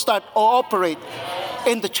joy will start to operate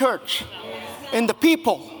in the church, in the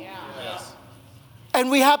people. And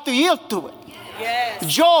we have to yield to it. Yes.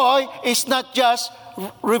 Joy is not just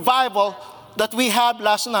revival that we had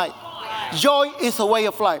last night. Joy is a way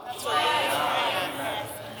of life.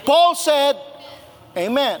 Paul said,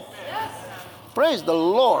 amen. Praise the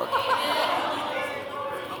Lord.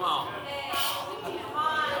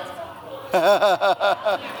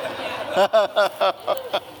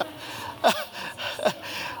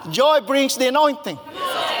 Joy brings the anointing.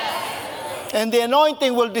 And the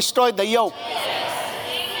anointing will destroy the yoke.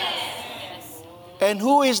 And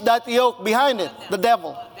who is that yoke behind it? The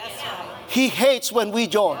devil. He hates when we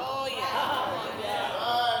joy.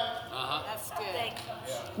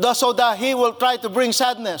 So that he will try to bring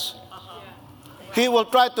sadness. He will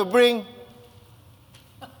try to bring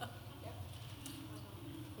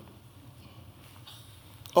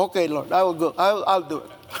okay, Lord, I will go. I'll do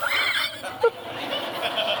it.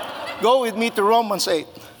 Go with me to Romans 8.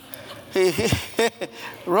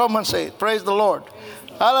 Romans 8. Praise the Lord.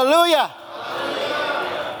 Hallelujah.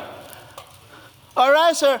 Our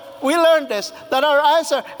answer, we learned this, that our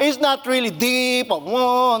answer is not really deep,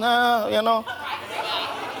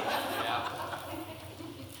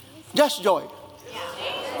 Just joy.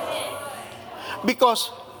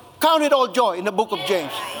 Because count it all joy in the book of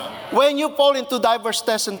James. When you fall into diverse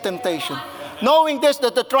tests and temptation, knowing this,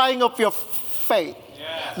 that the trying of your faith,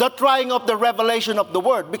 the trying of the revelation of the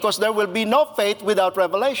word, because there will be no faith without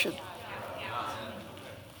revelation.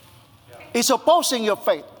 It's opposing your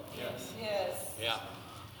faith.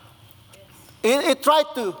 It tried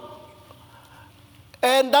to.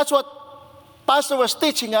 And that's what Pastor was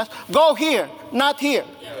teaching us. Go here, not here.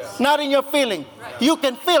 Not in your feeling. You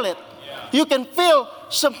can feel it. You can feel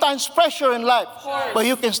sometimes pressure in life, but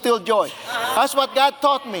you can still joy. That's what God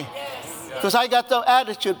taught me. Because I got the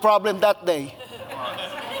attitude problem that day.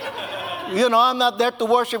 I'm not there to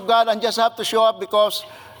worship God. I just have to show up because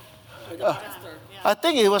I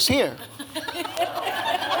think he was here.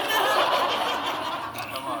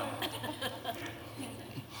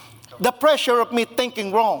 The pressure of me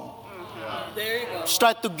thinking wrong There you go.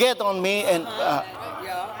 tried to get on me, and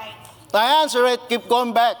I answer it, keep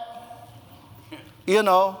going back.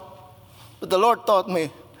 But the Lord taught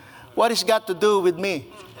me, what it's got to do with me?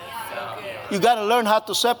 You got to learn how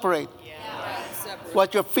to separate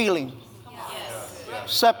what you're feeling.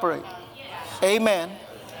 Separate. Amen.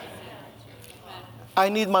 I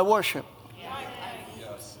need my worship.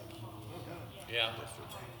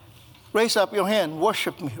 Raise up your hand.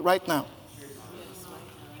 Worship me right now.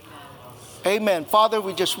 Amen. Father,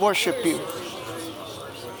 we just worship you.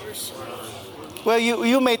 Well,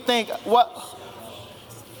 you may think, what?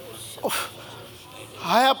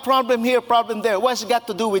 I have problem here, problem there. What's it got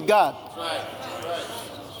to do with God?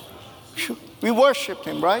 We worship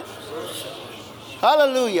him, right?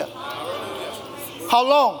 Hallelujah. How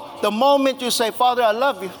long? The moment you say, Father, I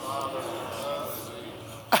love you.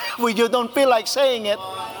 When you don't feel like saying it.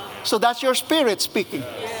 So that's your spirit speaking.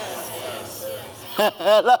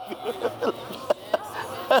 I love you.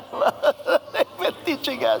 They're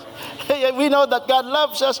teaching us. We know that God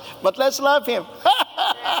loves us, but let's love him.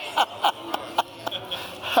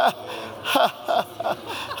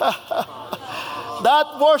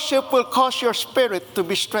 That worship will cause your spirit to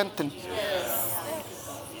be strengthened.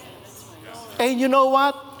 And you know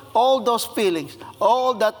what? All those feelings,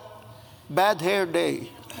 all that bad hair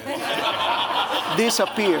day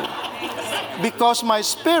disappeared because my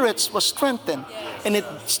spirits was strengthened and it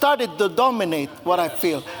started to dominate what I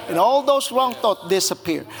feel. And all those wrong thoughts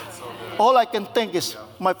disappeared. All I can think is,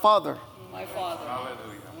 my Father. My Father.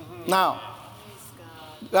 Now,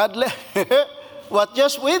 God, what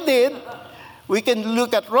just we did, we can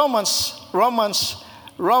look at Romans 8.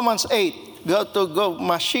 Go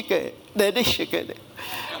mashike, dedishike.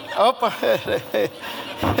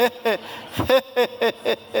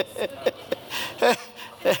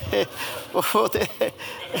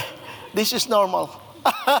 This is normal.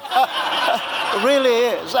 Really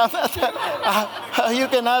is. You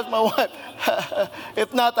can ask my wife.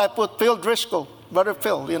 If not, I put Phil Driscoll, Brother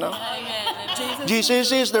Phil, you know. Amen.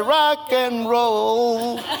 Jesus is the rock and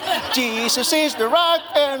roll. Jesus is the rock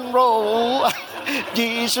and roll.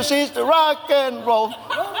 Jesus is the rock and roll.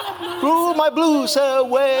 Roll my blues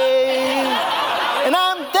away. And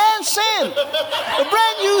I'm dancing. A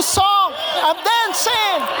brand new song. I'm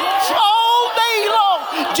dancing all day long.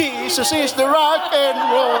 Jesus is the rock and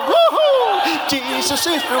roll. Woo-hoo. Jesus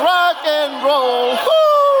is the rock and roll.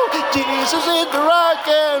 Woo. Jesus is the rock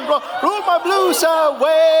and roll. Roll my blues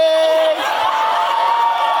away.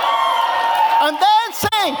 I'm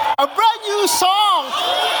dancing a brand new song.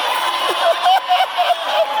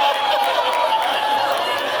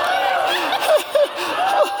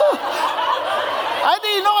 I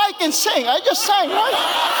didn't know I can sing. I just sang, right?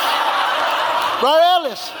 Brother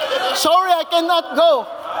Ellis, sorry I cannot go.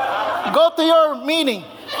 Go to your meeting.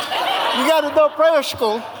 You got to do prayer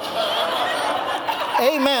school.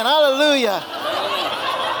 Amen. Hallelujah.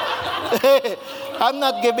 I'm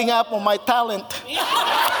not giving up on my talent.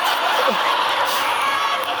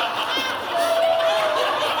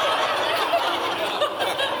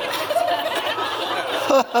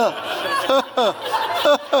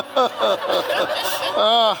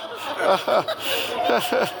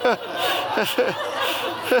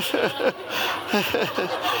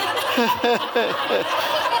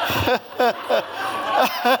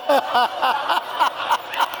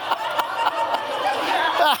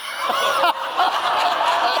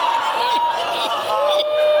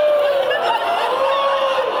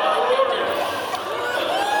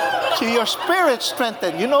 See, your spirit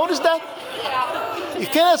strengthened. You notice that? You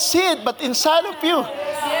cannot see it, but inside of you,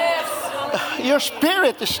 your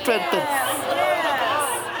spirit is strengthened.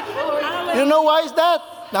 You know why is that?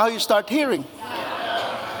 Now you start hearing.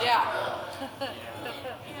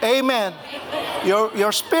 Amen.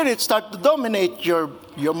 Your spirit start to dominate your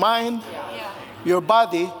mind, your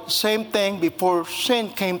body. Same thing before sin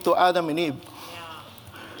came to Adam and Eve.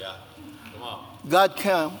 God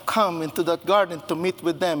come into that garden to meet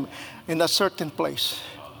with them in a certain place.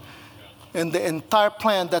 And the entire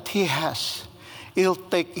plan that he has, it'll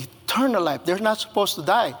take eternal life. They're not supposed to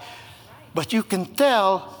die. But you can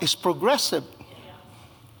tell it's progressive.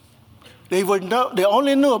 They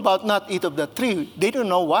only knew about not eat of the tree. They didn't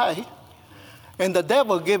know why. And the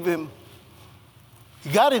devil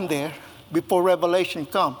got in there before revelation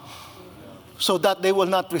come, so that they will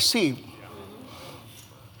not receive.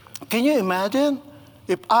 Can you imagine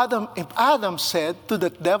if Adam said to the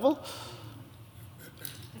devil,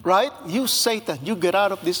 right, you Satan, you get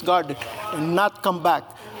out of this garden and not come back.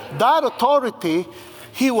 That authority,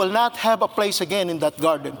 he will not have a place again in that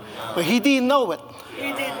garden. But he didn't know it.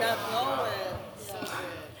 He did not know it.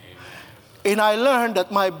 And I learned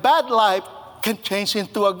that my bad life can change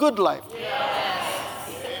into a good life.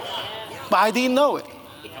 But I didn't know it.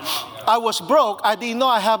 I was broke. I didn't know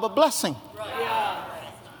I have a blessing.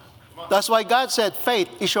 That's why God said faith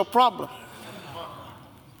is your problem.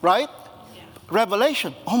 Right?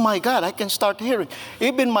 revelation. Oh my God, I can start hearing.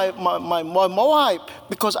 Even my wife,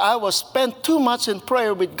 because I was spent too much in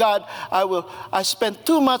prayer with God, I spent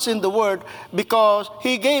too much in the Word, because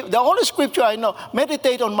He gave, the only scripture I know,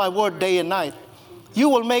 meditate on my Word day and night. You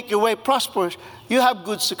will make your way prosperous. You have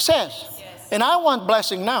good success. Yes. And I want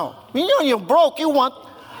blessing now. You know, you're broke, you want,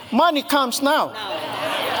 money comes now.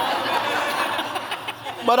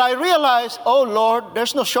 But I realized, oh Lord,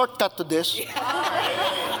 there's no shortcut to this.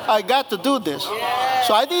 I got to do this. Yeah.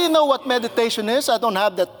 So I didn't know what meditation is. I don't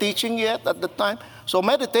have that teaching yet at the time. So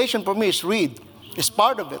meditation for me is read. It's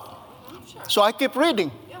part of it. So I keep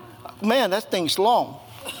reading. Man, that thing's long.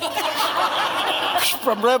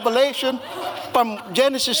 From Revelation, from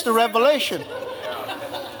Genesis to Revelation.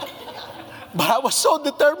 But I was so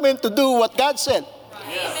determined to do what God said.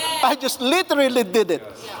 I just literally did it.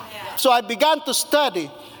 So I began to study.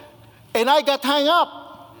 And I got hung up.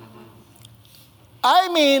 I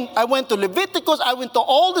mean, I went to Leviticus, I went to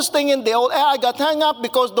all this thing in the old, I got hung up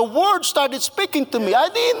because the Word started speaking to me. I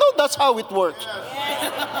didn't know that's how it works.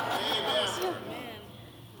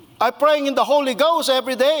 I'm praying in the Holy Ghost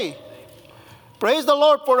every day. Praise the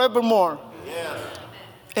Lord forevermore.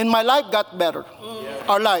 And my life got better.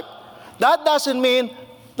 Our life. That doesn't mean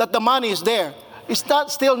that the money is there. It's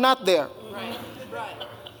still not there.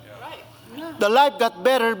 The life got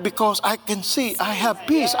better because I can see, I have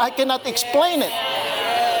peace. I cannot explain it.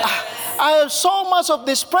 I have so much of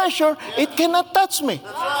this pressure, it cannot touch me.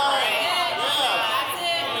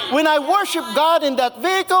 When I worship God in that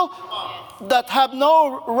vehicle that have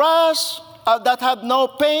no rust, that have no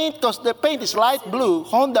paint, because the paint is light blue,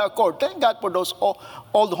 Honda Accord. Thank God for those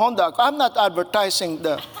old Honda Accord. I'm not advertising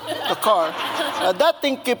the car. That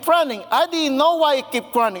thing kept running. I didn't know why it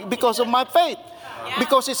kept running, because of my faith.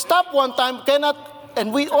 Because it stopped one time,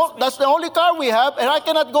 that's the only car we have, and I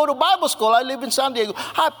cannot go to Bible school. I live in San Diego.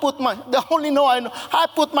 I put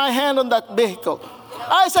my hand on that vehicle.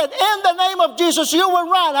 I said, in the name of Jesus, you will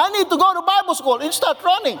run. I need to go to Bible school. It started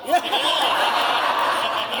running.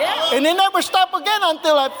 And it never stopped again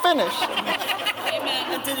until I finished.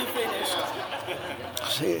 Amen. Until you finished.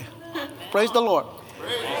 See, praise the Lord.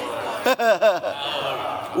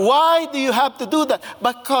 Why do you have to do that?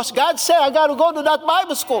 Because God said, I got to go to that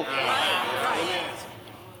Bible school.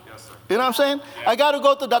 You know what I'm saying? I got to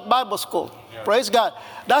go to that Bible school. Praise God.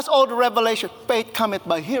 That's all the revelation. Faith cometh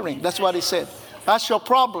by hearing. That's what He said. That's your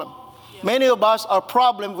problem. Many of us are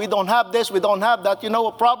problem. We don't have this. We don't have that. You know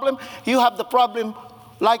a problem? You have the problem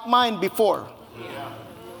like mine before.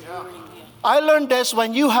 I learned this: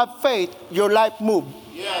 when you have faith, your life moves.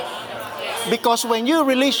 Because when you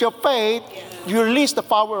release your faith, you release the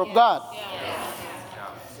power of God.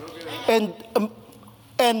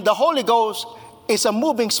 And the Holy Ghost is a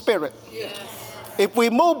moving spirit. If we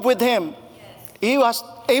move with Him,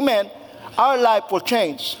 amen, our life will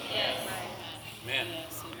change.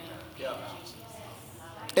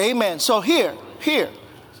 Amen. So here,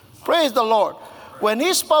 praise the Lord. When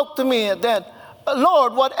He spoke to me then,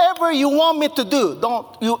 Lord, whatever you want me to do, don't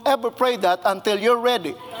you ever pray that until you're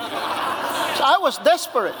ready. So I was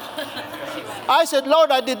desperate. I said,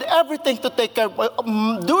 Lord, I did everything to take care of.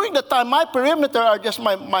 During the time, my perimeter are just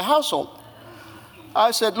my household.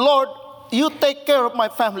 I said, Lord, you take care of my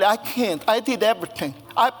family. I can't. I did everything.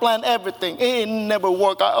 I planned everything. It never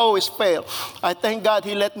worked. I always fail. I thank God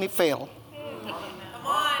He let me fail.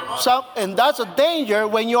 So, and that's a danger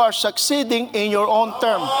when you are succeeding in your own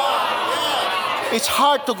term. It's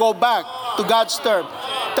hard to go back to God's term.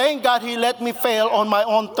 Thank God He let me fail on my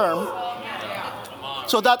own term,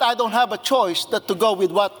 so that I don't have a choice that to go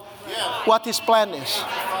with what His plan is.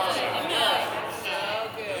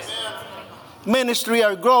 Ministry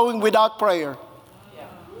are growing without prayer.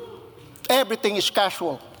 Everything is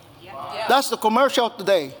casual. That's the commercial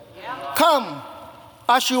today. Come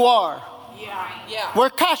as you are. We're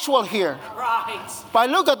casual here. But I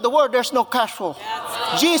look at the word, there's no casual.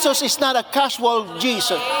 Jesus is not a casual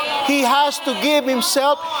Jesus. He has to give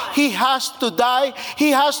Himself. He has to die. He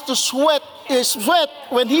has to sweat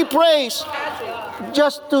when He prays,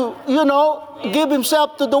 just to, give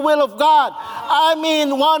Himself to the will of God. I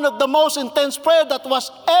mean, one of the most intense prayer that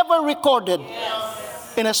was ever recorded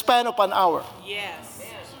in a span of an hour.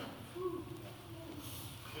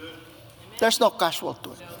 There's no casual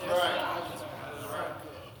to it.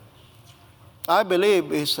 I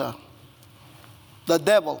believe it's the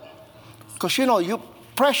devil. Because, you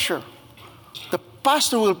pressure. The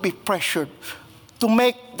pastor will be pressured to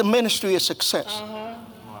make the ministry a success.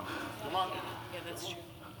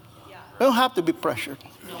 You don't have to be pressured.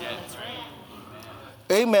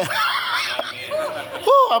 Amen.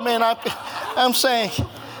 I'm saying,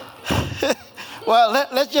 Well,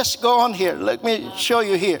 let's just go on here. Let me show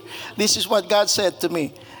you here. This is what God said to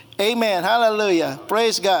me. Amen. Hallelujah.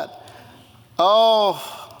 Praise God. Oh,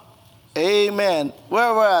 amen.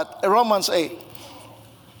 Where we're at? Romans 8.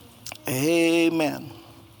 Amen.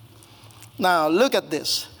 Now, look at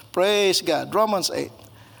this. Praise God. Romans 8.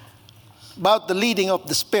 About the leading of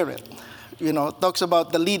the Spirit. You know, it talks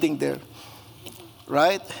about the leading there.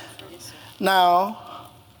 Right? Now,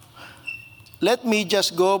 let me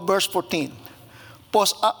just go verse 14.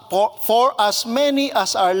 For as many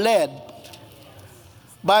as are led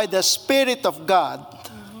by the Spirit of God,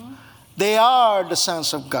 they are the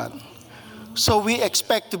sons of God. So we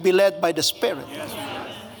expect to be led by the Spirit.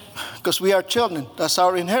 Because we are children. That's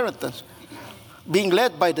our inheritance. Being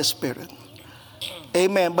led by the Spirit.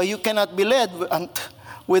 Amen. But you cannot be led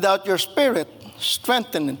without your spirit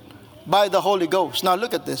strengthened by the Holy Ghost. Now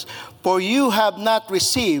look at this. For you have not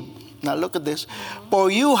received, now look at this. For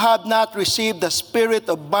you have not received the spirit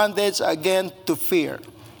of bondage again to fear.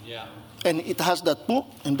 Yeah. And it has that book,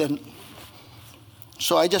 and then,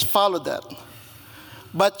 so I just followed that.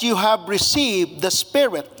 But you have received the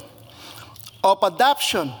spirit of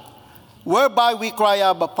adoption, whereby we cry,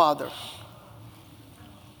 Abba, Father.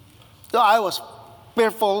 So I was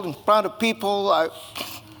fearful in front of people.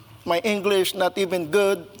 My English not even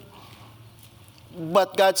good.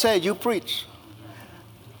 But God said, you preach.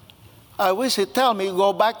 I wish he'd tell me,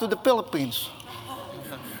 go back to the Philippines.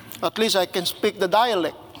 At least I can speak the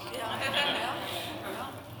dialect.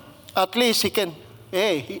 At least he can,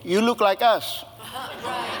 hey, you look like us.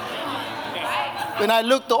 When I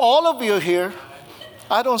look to all of you here,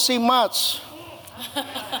 I don't see much. You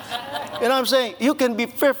know what I'm saying? You can be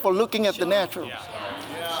fearful looking at the natural.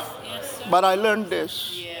 But I learned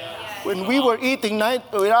this. When we were eating,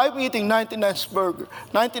 when I'm eating 99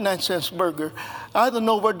 cents burger, I don't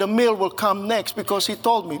know where the meal will come next because he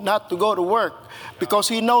told me not to go to work because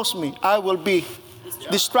he knows me. I will be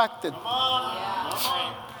distracted.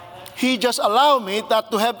 He just allowed me not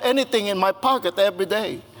to have anything in my pocket every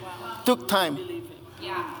day. Took time.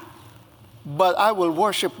 But I will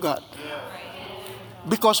worship God.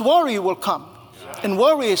 Because worry will come. And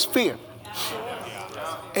worry is fear.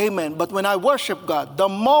 Amen. But when I worship God, the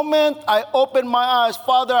moment I open my eyes,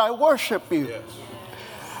 Father, I worship you. Yes.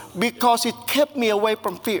 Because it kept me away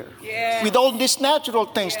from fear. Yes. With all these natural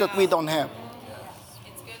things that we don't have.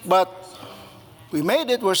 But we made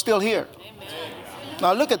it. We're still here. Amen.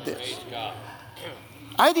 Now look at this.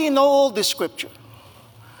 I didn't know all this scripture.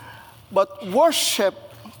 But worship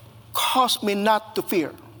caused me not to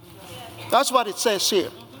fear. That's what it says here.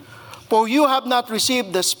 For you have not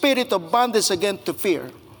received the spirit of bondage again to fear.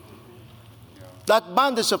 That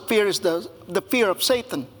bondage of fear is the fear of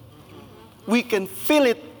Satan. We can feel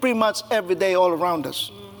it pretty much every day all around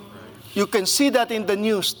us. You can see that in the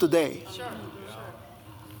news today.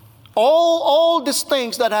 All these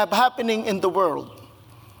things that are happening in the world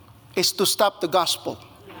is to stop the gospel,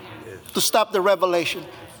 to stop the revelation,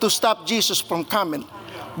 to stop Jesus from coming.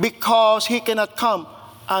 Because he cannot come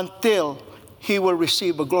until he will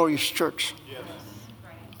receive a glorious church.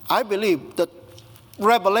 I believe that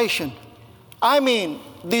revelation,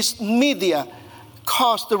 this media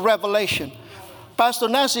caused the revelation. Pastor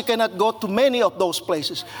Nancy cannot go to many of those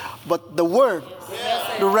places, but the word,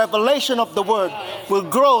 the revelation of the word will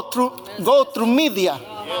go through media.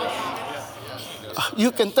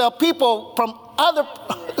 You can tell people from other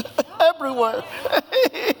everywhere.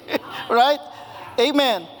 Right?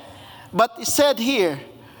 Amen. But it said here,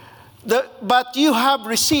 but you have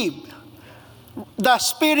received the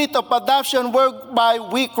spirit of adoption whereby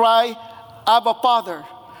we cry, Abba, Father.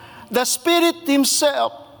 The Spirit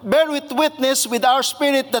himself bear witness with our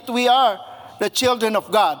spirit that we are the children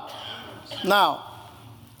of God. Now,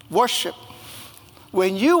 worship.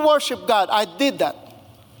 When you worship God, I did that.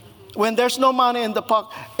 When there's no money in the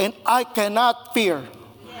pocket, and I cannot fear.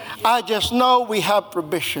 I just know we have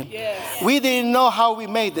provision. Yes. We didn't know how we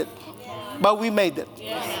made it, but we made it.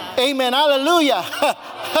 Yes. Amen. Hallelujah.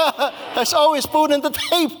 There's always food on the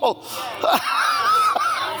table.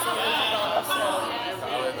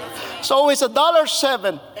 It's always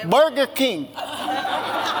 $1.07. Burger King.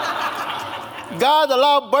 God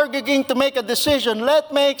allowed Burger King to make a decision.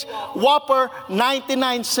 Let's make Whopper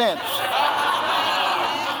 99 cents.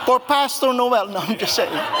 For Pastor Noel. No, I'm just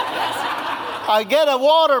saying. I get a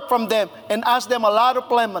water from them and ask them a lot of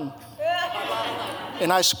lemon.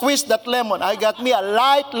 And I squeeze that lemon. I got me a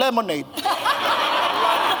light lemonade.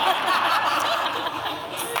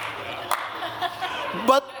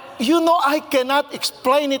 But I cannot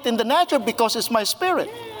explain it in the natural because it's my spirit.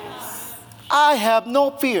 I have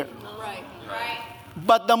no fear.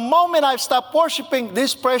 But the moment I stop worshiping,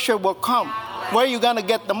 this pressure will come. Where are you going to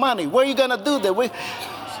get the money? Where are you going to do that?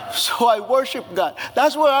 So I worship God.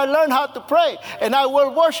 That's where I learned how to pray. And I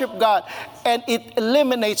will worship God. And it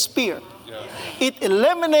eliminates fear. It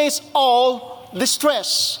eliminates all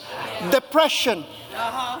distress, depression,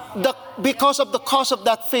 because of the cause of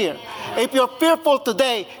that fear. If you're fearful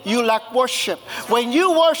today, you lack worship. When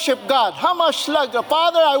you worship God, how much like the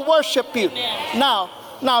Father, I worship you. Now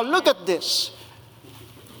look at this.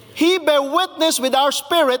 He bear witness with our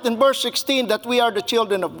spirit in verse 16 that we are the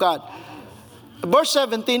children of God. Verse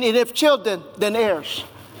 17, and if children, then heirs.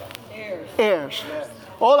 Heirs.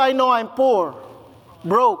 All I know, I'm poor,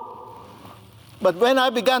 broke. But when I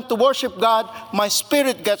began to worship God, my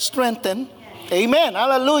spirit got strengthened. Amen.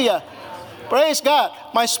 Hallelujah. Praise God.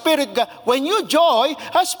 My spirit got... When you joy,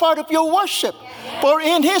 that's part of your worship. For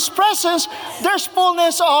in His presence, there's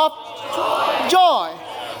fullness of joy.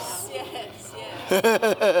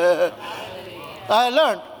 I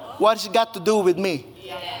learned what it's got to do with me.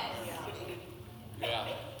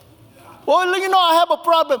 Well, you know, I have a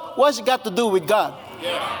problem. What's it got to do with God?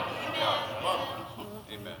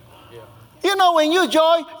 You know, when you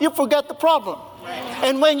joy, you forget the problem.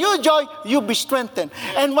 And when you joy, you be strengthened.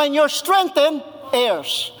 And when you're strengthened,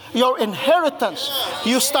 heirs, your inheritance.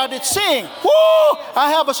 You started seeing, whoo,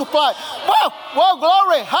 I have a supply. Whoa,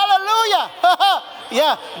 glory, hallelujah.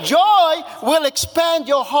 Yeah, joy will expand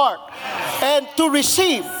your heart and to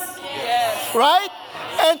receive, right?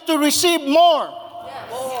 And to receive more.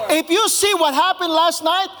 If you see what happened last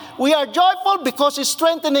night, we are joyful because it's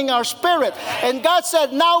strengthening our spirit. And God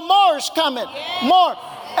said, now more is coming. More.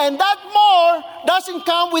 And that more doesn't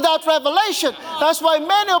come without revelation. That's why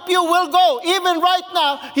many of you will go. Even right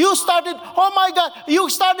now, you started, oh my God, you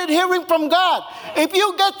started hearing from God. If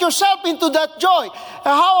you get yourself into that joy,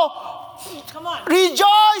 Come on.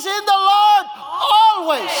 Rejoice in the Lord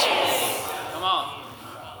always. Come on.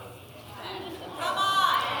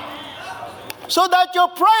 So that your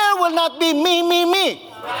prayer will not be me.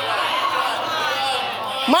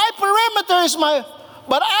 My perimeter is my...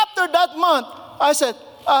 But after that month, I said,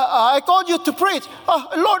 I called you to preach.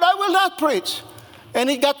 Lord, I will not preach. And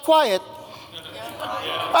it got quiet.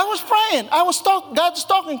 I was praying. God's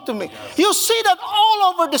talking to me. You see that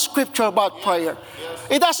all over the scripture about prayer.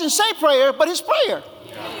 It doesn't say prayer, but it's prayer.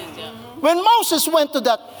 When Moses went to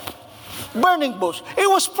that burning bush, it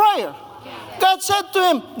was prayer. God said to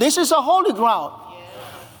him, this is a holy ground.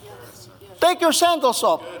 Take your sandals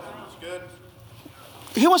off.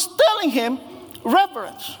 He was telling him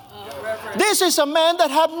reverence. This is a man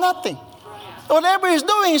that had nothing. Whatever he's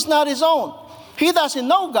doing is not his own. He doesn't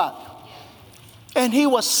know God. And he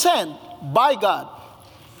was sent by God.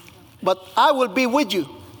 But I will be with you.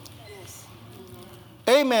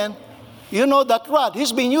 Amen. You know that rod.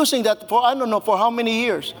 He's been using that for, I don't know, for how many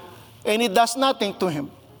years. And it does nothing to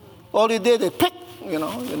him. All he did is pick, you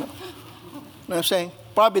know. You know what I'm saying?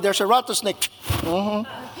 Probably there's a rattlesnake.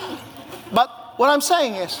 But what I'm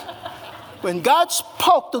saying is, when God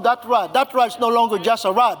spoke to that rod is no longer just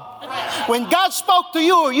a rod. When God spoke to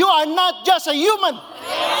you, you are not just a human.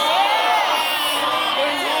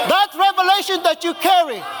 That revelation that you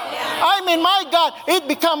carry, I mean, my God, it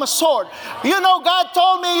become a sword. You know, God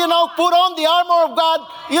told me, you know, put on the armor of God,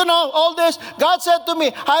 you know, all this. God said to me,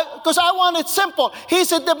 because I want it simple. He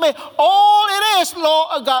said to me, all it is,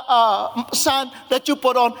 son, that you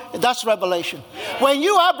put on, that's revelation. When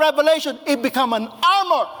you have revelation, it become an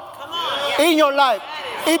armor in your life.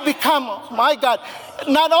 It become, my God,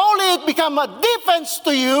 not only it become a defense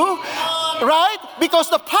to you, right? Because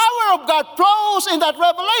the power of God flows in that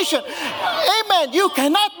revelation. Amen. You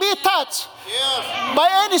cannot be touched by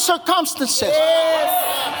any circumstances,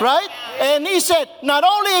 right? And he said, not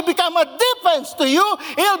only it become a defense to you,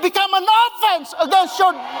 it'll become an offense against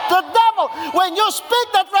the devil. When you speak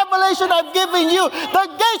that revelation I've given you, the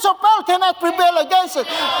gates of hell cannot prevail against it.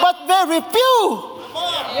 But very few.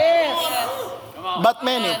 But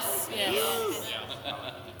many.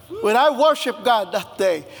 When I worshiped God that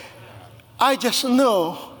day, I just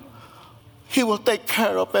knew He will take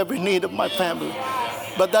care of every need of my family.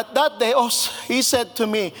 But that day, He said to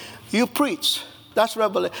me, you preach. That's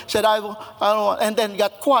revelation. Said, I don't want, and then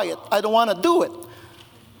got quiet. I don't want to do it.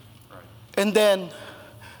 And then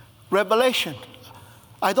revelation.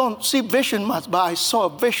 I don't see vision much, but I saw a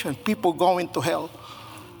vision. People going to hell.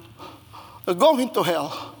 Going to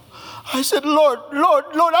hell. I said, Lord, I'm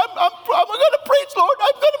going to preach, Lord.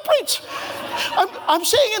 I'm going to preach. I'm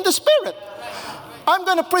saying in the Spirit. I'm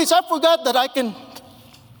going to preach. I forgot that I can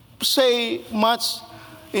say much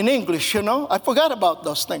in English, you know. I forgot about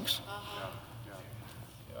those things.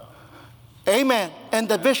 Amen. And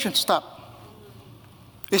the vision stopped.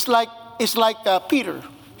 It's like Peter.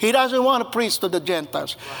 He doesn't want to preach to the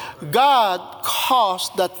Gentiles. God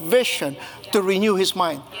caused that vision to renew his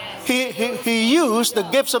mind. He used the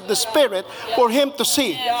gifts of the Spirit for him to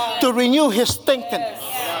see, to renew his thinking.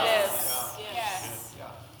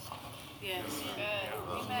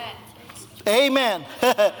 Amen.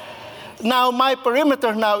 Now my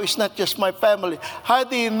perimeter now is not just my family. How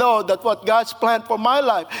do you know that what God's planned for my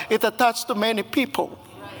life, it attached to many people,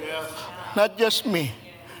 not just me?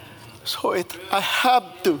 So I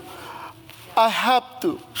have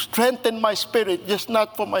to strengthen my spirit, just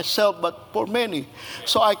not for myself, but for many.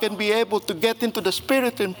 So I can be able to get into the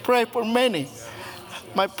Spirit and pray for many.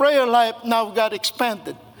 My prayer life now got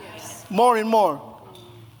expanded more and more.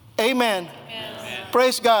 Amen.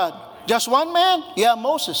 Praise God. Just one man? Yeah,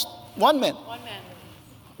 Moses. One man.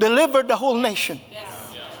 Delivered the whole nation.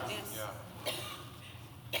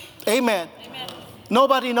 Amen.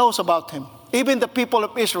 Nobody knows about him. Even the people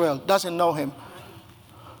of Israel doesn't know him.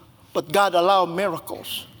 But God allowed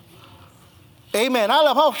miracles. Amen.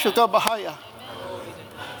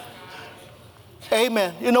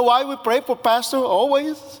 Amen. You know why we pray for pastor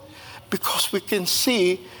always? Because we can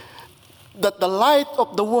see that the light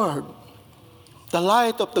of the word, the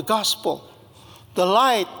light of the gospel, the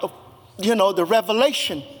light of, the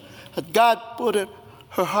revelation that God put in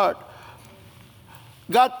her heart.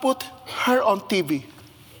 God put her on TV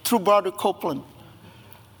through Brother Copeland.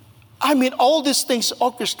 I mean, all these things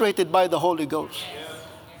orchestrated by the Holy Ghost.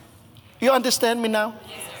 You understand me now?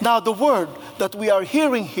 Now the word that we are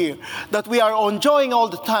hearing here, that we are enjoying all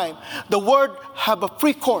the time, the word have a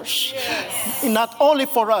free course. Not only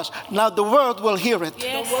for us, now the world will hear it.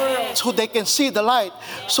 So they can see the light.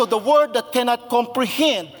 So the word that cannot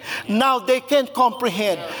comprehend, now they can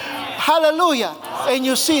comprehend. Hallelujah. And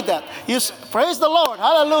you see that. Praise the Lord.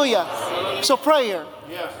 Hallelujah. So prayer,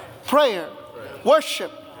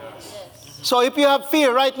 worship. So if you have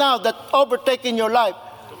fear right now that overtaking your life,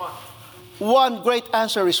 one great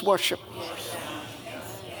answer is worship.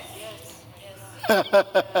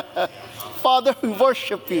 Father, we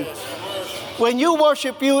worship you. When you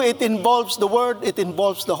worship you, it involves the word, it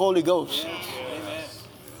involves the Holy Ghost.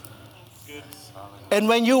 And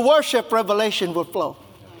when you worship, revelation will flow.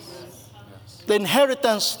 The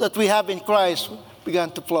inheritance that we have in Christ began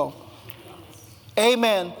to flow.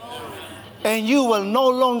 Amen. And you will no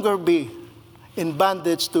longer be in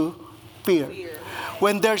bondage to fear.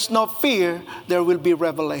 When there's no fear, there will be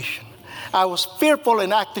revelation. I was fearful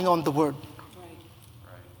in acting on the word.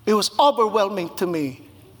 It was overwhelming to me.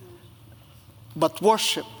 But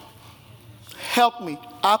worship helped me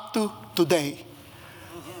up to today.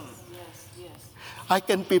 I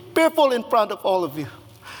can be fearful in front of all of you.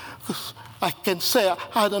 I can say,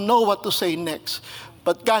 I don't know what to say next.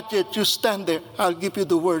 But God, yet you stand there, I'll give you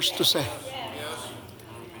the words to say.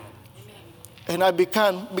 And I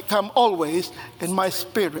become always in my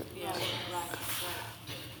spirit.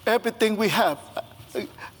 Everything we have,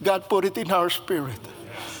 God put it in our spirit.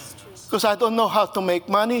 Because I don't know how to make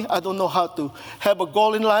money. I don't know how to have a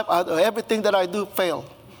goal in life. Everything that I do fail.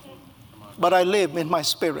 But I live in my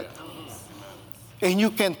spirit. And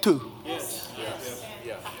you can too.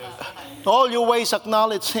 All your ways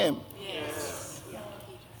acknowledge Him.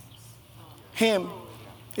 Him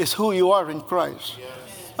is who you are in Christ.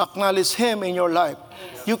 Acknowledge Him in your life.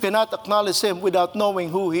 You cannot acknowledge Him without knowing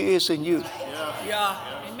who He is in you.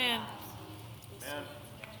 Amen.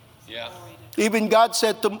 Even God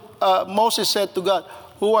said to Moses said to God,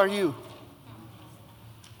 "Who are you?"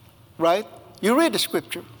 Right? You read the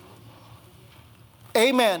scripture.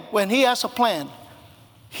 Amen. When He has a plan,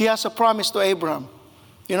 He has a promise to Abraham.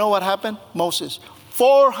 You know what happened? Moses.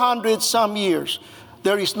 400 some years,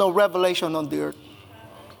 there is no revelation on the earth.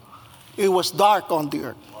 It was dark on the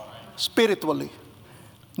earth, spiritually.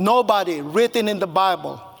 Nobody written in the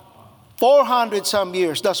Bible. 400 some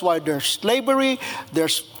years. That's why there's slavery,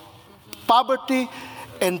 there's poverty,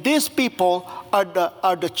 and these people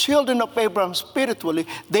are the children of Abraham spiritually.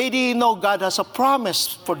 They didn't know God has a promise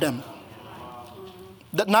for them.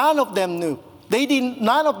 That none of them knew.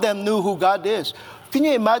 None of them knew who God is. Can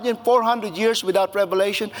you imagine 400 years without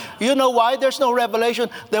revelation? You know why there's no revelation?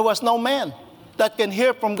 There was no man that can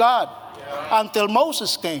hear from God until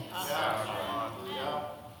Moses came.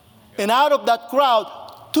 And out of that crowd,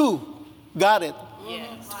 2 got it.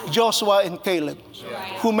 Joshua and Caleb,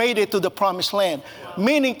 who made it to the promised land.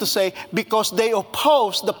 Meaning to say, because they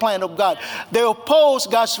opposed the plan of God. They opposed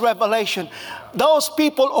God's revelation. Those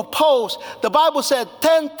people opposed. The Bible said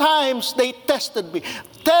 10 times they tested me.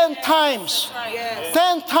 10 times.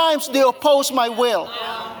 10 times they opposed my will.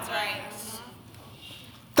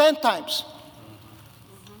 10 times.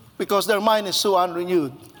 Because their mind is so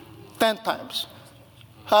unrenewed. 10 times.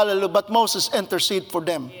 Hallelujah. But Moses interceded for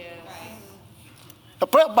them.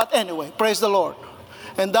 But anyway, praise the Lord.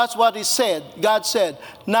 And that's what he said. God said,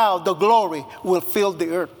 now the glory will fill the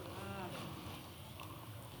earth.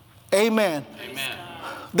 Amen. Amen.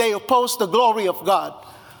 They opposed the glory of God.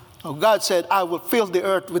 God said, I will fill the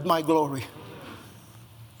earth with my glory.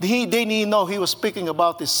 They didn't know he was speaking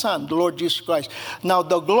about his son, the Lord Jesus Christ. Now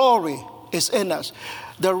the glory is in us.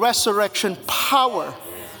 The resurrection power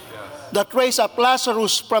that raised up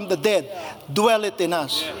Lazarus from the dead dwelleth in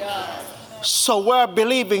us. So we're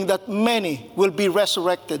believing that many will be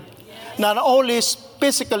resurrected. Not only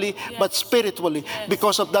physically, but spiritually,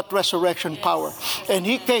 because of that resurrection power. And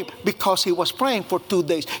he came because he was praying for 2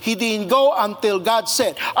 days. He didn't go until God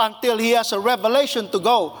said, until he has a revelation to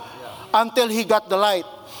go, until he got the light.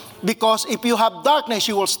 Because if you have darkness,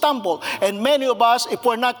 you will stumble. And many of us, if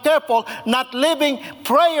we're not careful, not living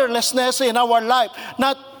prayerlessness in our life,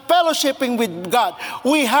 not fellowshipping with God,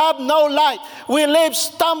 we have no light. We live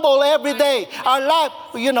stumble every day. Our life,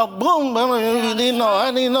 boom,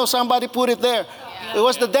 I didn't know somebody put it there. It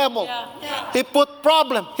was the devil. He put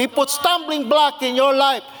problem. He put stumbling block in your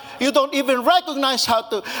life. You don't even recognize how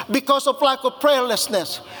to, because of lack of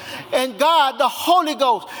prayerlessness. And God, the Holy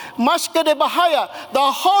Ghost,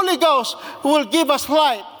 the Holy Ghost will give us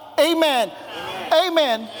light. Amen.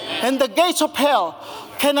 Amen. And the gates of hell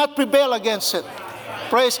cannot prevail against it.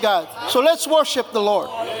 Praise God. So let's worship the Lord.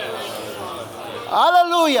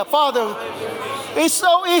 Hallelujah. Father, it's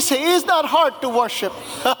so easy. It's not hard to worship.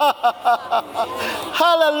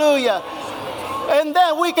 Hallelujah. And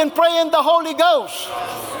then we can pray in the Holy Ghost.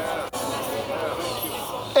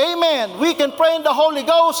 Amen. We can pray in the Holy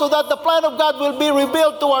Ghost so that the plan of God will be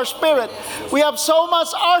revealed to our spirit. We have so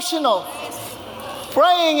much arsenal.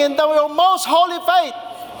 Praying in the most holy faith.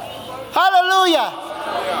 Hallelujah.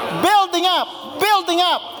 Building up. Building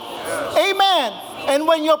up. Amen. And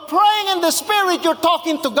when you're praying in the Spirit, you're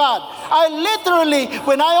talking to God. I literally,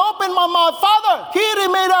 when I open my mouth, Father,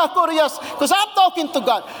 because I'm talking to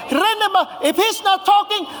God. Remember, if He's not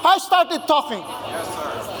talking, I started talking.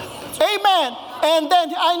 Amen. And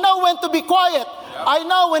then I know when to be quiet. I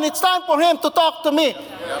know when it's time for Him to talk to me.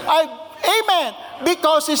 Amen.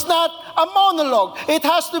 Because it's not a monologue. It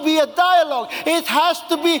has to be a dialogue. It has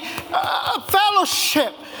to be a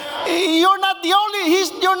fellowship. You're not the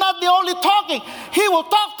only talking. He will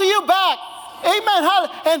talk to you back. Amen.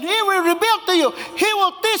 And He will reveal to you. He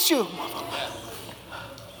will teach you.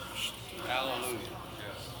 Hallelujah.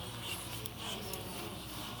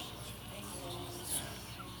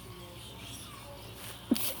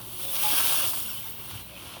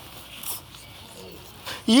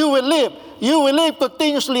 You will live. You will live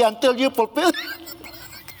continuously until you fulfill it.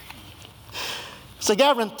 It's a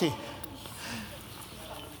guarantee.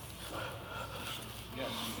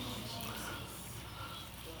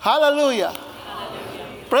 Hallelujah.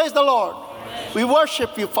 Praise the Lord. We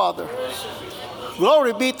worship you, Father.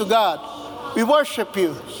 Glory be to God. We worship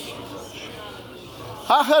you.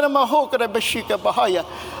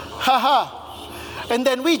 And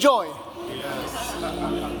then we join.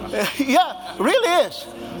 Yeah, really is.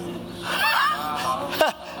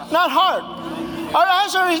 Not hard. Our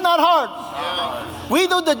answer is not hard. We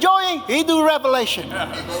do the joying, He do revelation.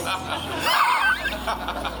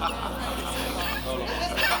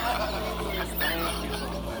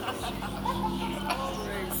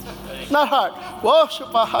 Not hard. Oh,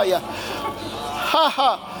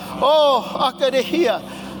 akadehia.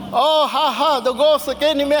 Oh, the ghost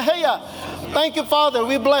again. Thank you, Father.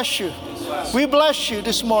 We bless you. We bless you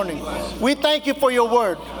this morning. We thank you for your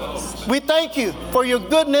word. We thank you for your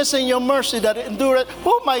goodness and your mercy that endureth.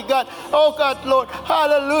 Oh my God. Oh God, Lord.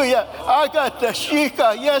 Hallelujah. I got the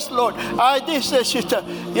shika. Yes, Lord. I this shita.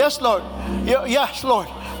 Yes, Lord. Yes, Lord.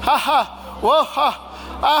 Ha ha. Whoa ha.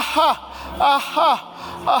 Aha. Aha.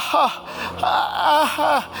 Aha.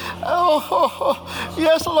 Aha. Oh.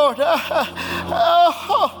 Yes, Lord.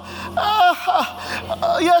 Oh.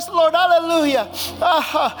 Yes, Lord, hallelujah.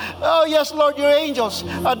 Oh, yes, Lord, your angels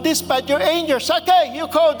dispatch your angels. Okay, you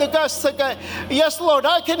call the guests. Okay. Yes, Lord.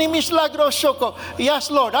 Yes,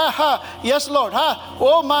 Lord. Yes, Lord.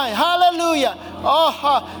 Oh, my. Hallelujah. Oh.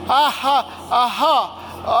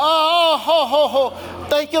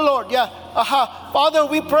 Thank you, Lord. Yeah. Father,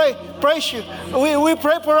 we praise you. We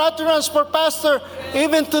pray for utterance for Pastor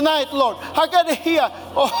even tonight, Lord. I got to hear.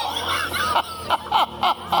 Oh.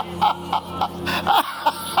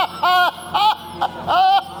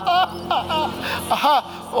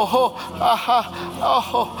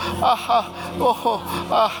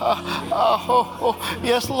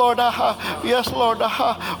 Yes, Lord. Yes, Lord.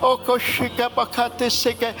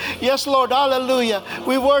 Yes, Lord. Hallelujah.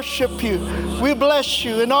 We worship you. We bless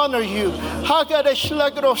you and honor you.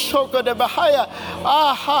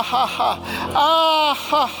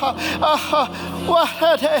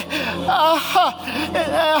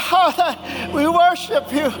 We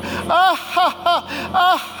worship you.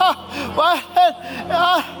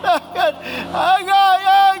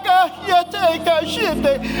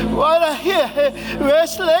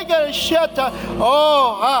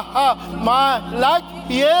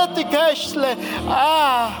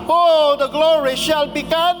 Oh, the glory shall be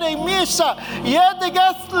ganding misa. Yet the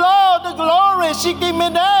slow, the glory.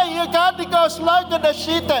 Sikimene, you got to go slug the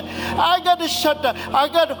shit. I got to shut.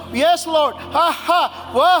 Yes, Lord.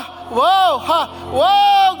 Whoa,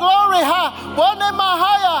 whoa, glory. One in my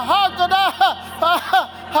higher.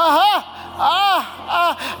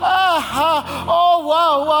 Oh,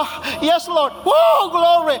 wow. Yes, Lord. Whoa,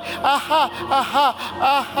 glory.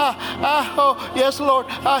 Oh, yes, Lord.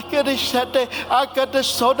 I get the shete. I got the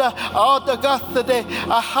soda. Oh, the gas today.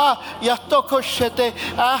 Yatoko shete.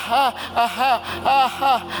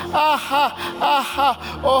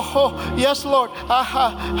 Oh, yes, Lord.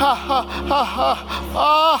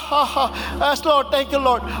 Yes, Lord. Thank you,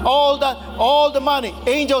 Lord. All the money.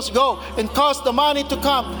 Angels go and cause the money to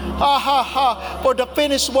come. For the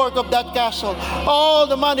finished work of that castle. All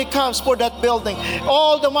the money comes for that building.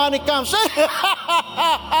 All the money comes.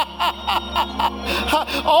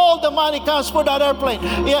 All the money comes for that airplane.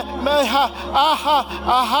 Yeah.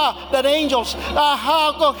 That angels.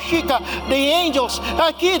 Go shika. The angels.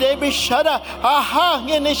 They be shut up.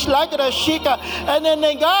 And it's like the shika. And then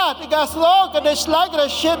they got slow and it's like the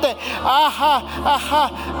shit.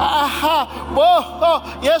 Whoa.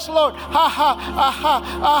 Yes, Lord.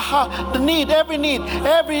 The need, every need,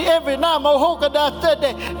 every namo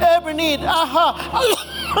every need.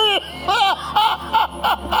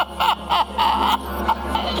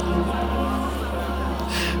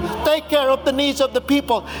 Take care of the needs of the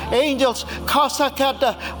people. Angels,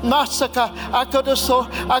 Kasakata, Masaka, Akadaso,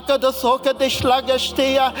 Akadasoka,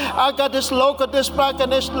 Dishlagastia, Akadisloka,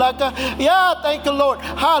 Disprakaneslaka. Yeah, thank you, Lord.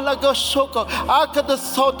 Halagosoko,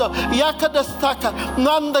 Akadasota, Yakadastaka,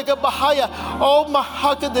 Nandaga Bahaya. Oh,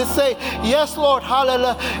 Mahaka, say, yes, Lord,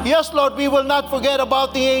 hallelujah. Yes, Lord, we will not forget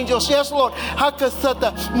about the angels. Yes, Lord,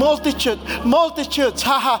 Hakasata, multitudes,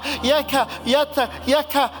 haha, Yaka,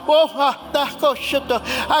 Yaka, oh, Dako Shutta.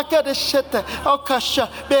 Because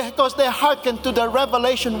they hearken to the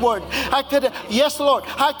revelation word. Yes, Lord,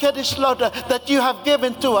 that you have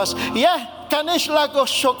given to us. Yeah. Kanishlago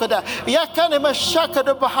shokada, Yakanema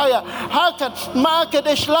Shakada Bahaya, Hakan,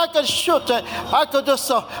 Markadishlaka Shute,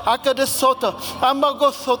 Akadasoto,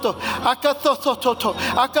 Amago Soto, Akathoto,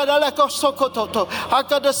 Akadalako Sokototo,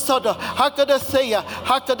 Akadasoda, Hakadaseya,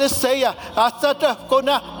 Asata,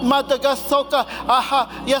 Kona, Madagasoka,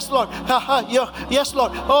 yes, Lord, yes,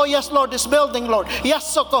 Lord, oh, yes, Lord, this building, Lord,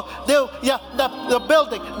 yes, Soko, the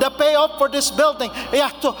building, the payoff for this building,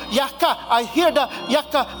 Yato, Yaka, I hear the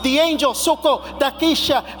Yaka, the angel, Soko.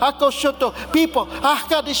 Dakisha, Akoshoto, people,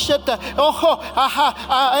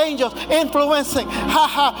 angels influencing,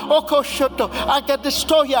 Okoshoto,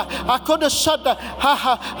 Akadistroya, Akodashata,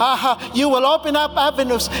 you will open up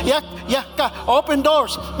avenues, Yaka, open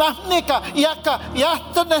doors, Nika, Yaka,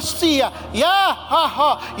 Yatanasia,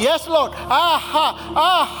 yes, Lord,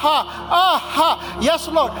 yes,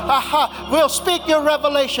 Lord, we'll speak your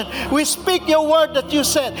revelation, we speak your word that you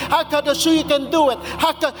said, so you can do it,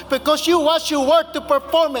 because you was your word to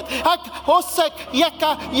perform it. Hosek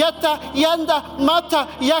yaka yata yanda mata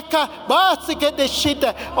yaka basike de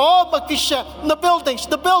shita. Oh makisha, the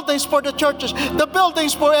buildings for the churches, the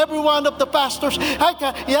buildings for every one of the pastors.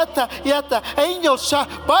 Haka yata angels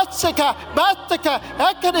batsika bataka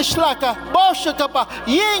akadishlaka boshakapa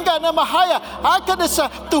yinga namahaya akadisa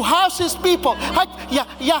to house his people.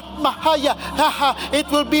 Mahaya. It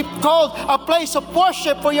will be called a place of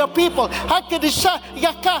worship for your people. Hakadisha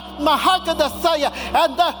yaka mahaka dasaya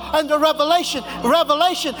and the revelation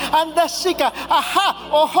and the sika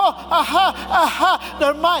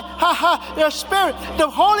their mind their spirit, the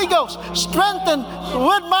Holy Ghost strengthened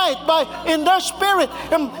with might by in their spirit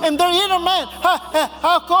in their inner man.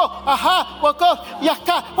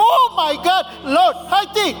 Oh my God, Lord,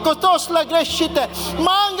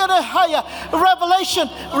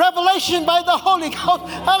 revelation by the Holy Ghost.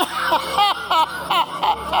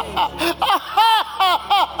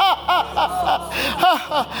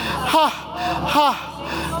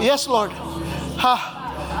 Yes, Lord.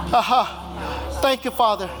 Thank you,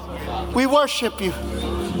 Father. We worship you.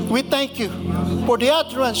 We thank you for the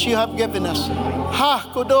utterance you have given us.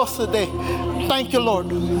 Ha kodosade. Thank you,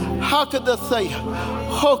 Lord. Ha kodasay.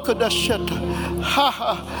 Ho kodashata. Ha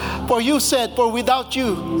ha. For you said, for without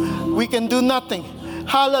you, we can do nothing.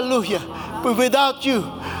 Hallelujah. But without you,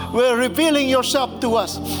 we're revealing yourself to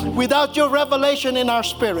us. Without your revelation in our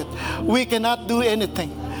spirit, we cannot do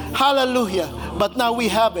anything. Hallelujah. But now we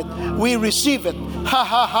have it. We receive it. Ha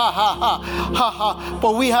ha ha ha ha ha ha.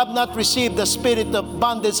 For we have not received the spirit of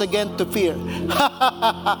bondage again to fear. Ha ha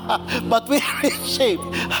ha ha. But we receive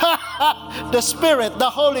the Spirit, the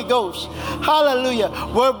Holy Ghost. Hallelujah.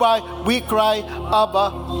 Whereby we cry,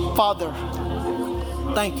 Abba, Father.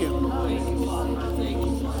 Thank you.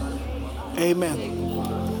 Amen.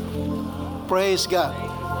 Praise God.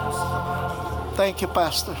 Thank you,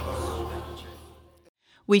 Pastor.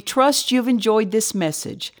 We trust you've enjoyed this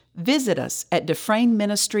message. Visit us at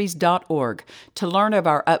dufresneministries.org to learn of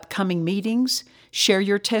our upcoming meetings, share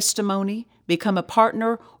your testimony, become a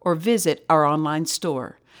partner, or visit our online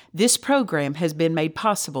store. This program has been made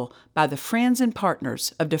possible by the friends and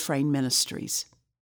partners of Dufresne Ministries.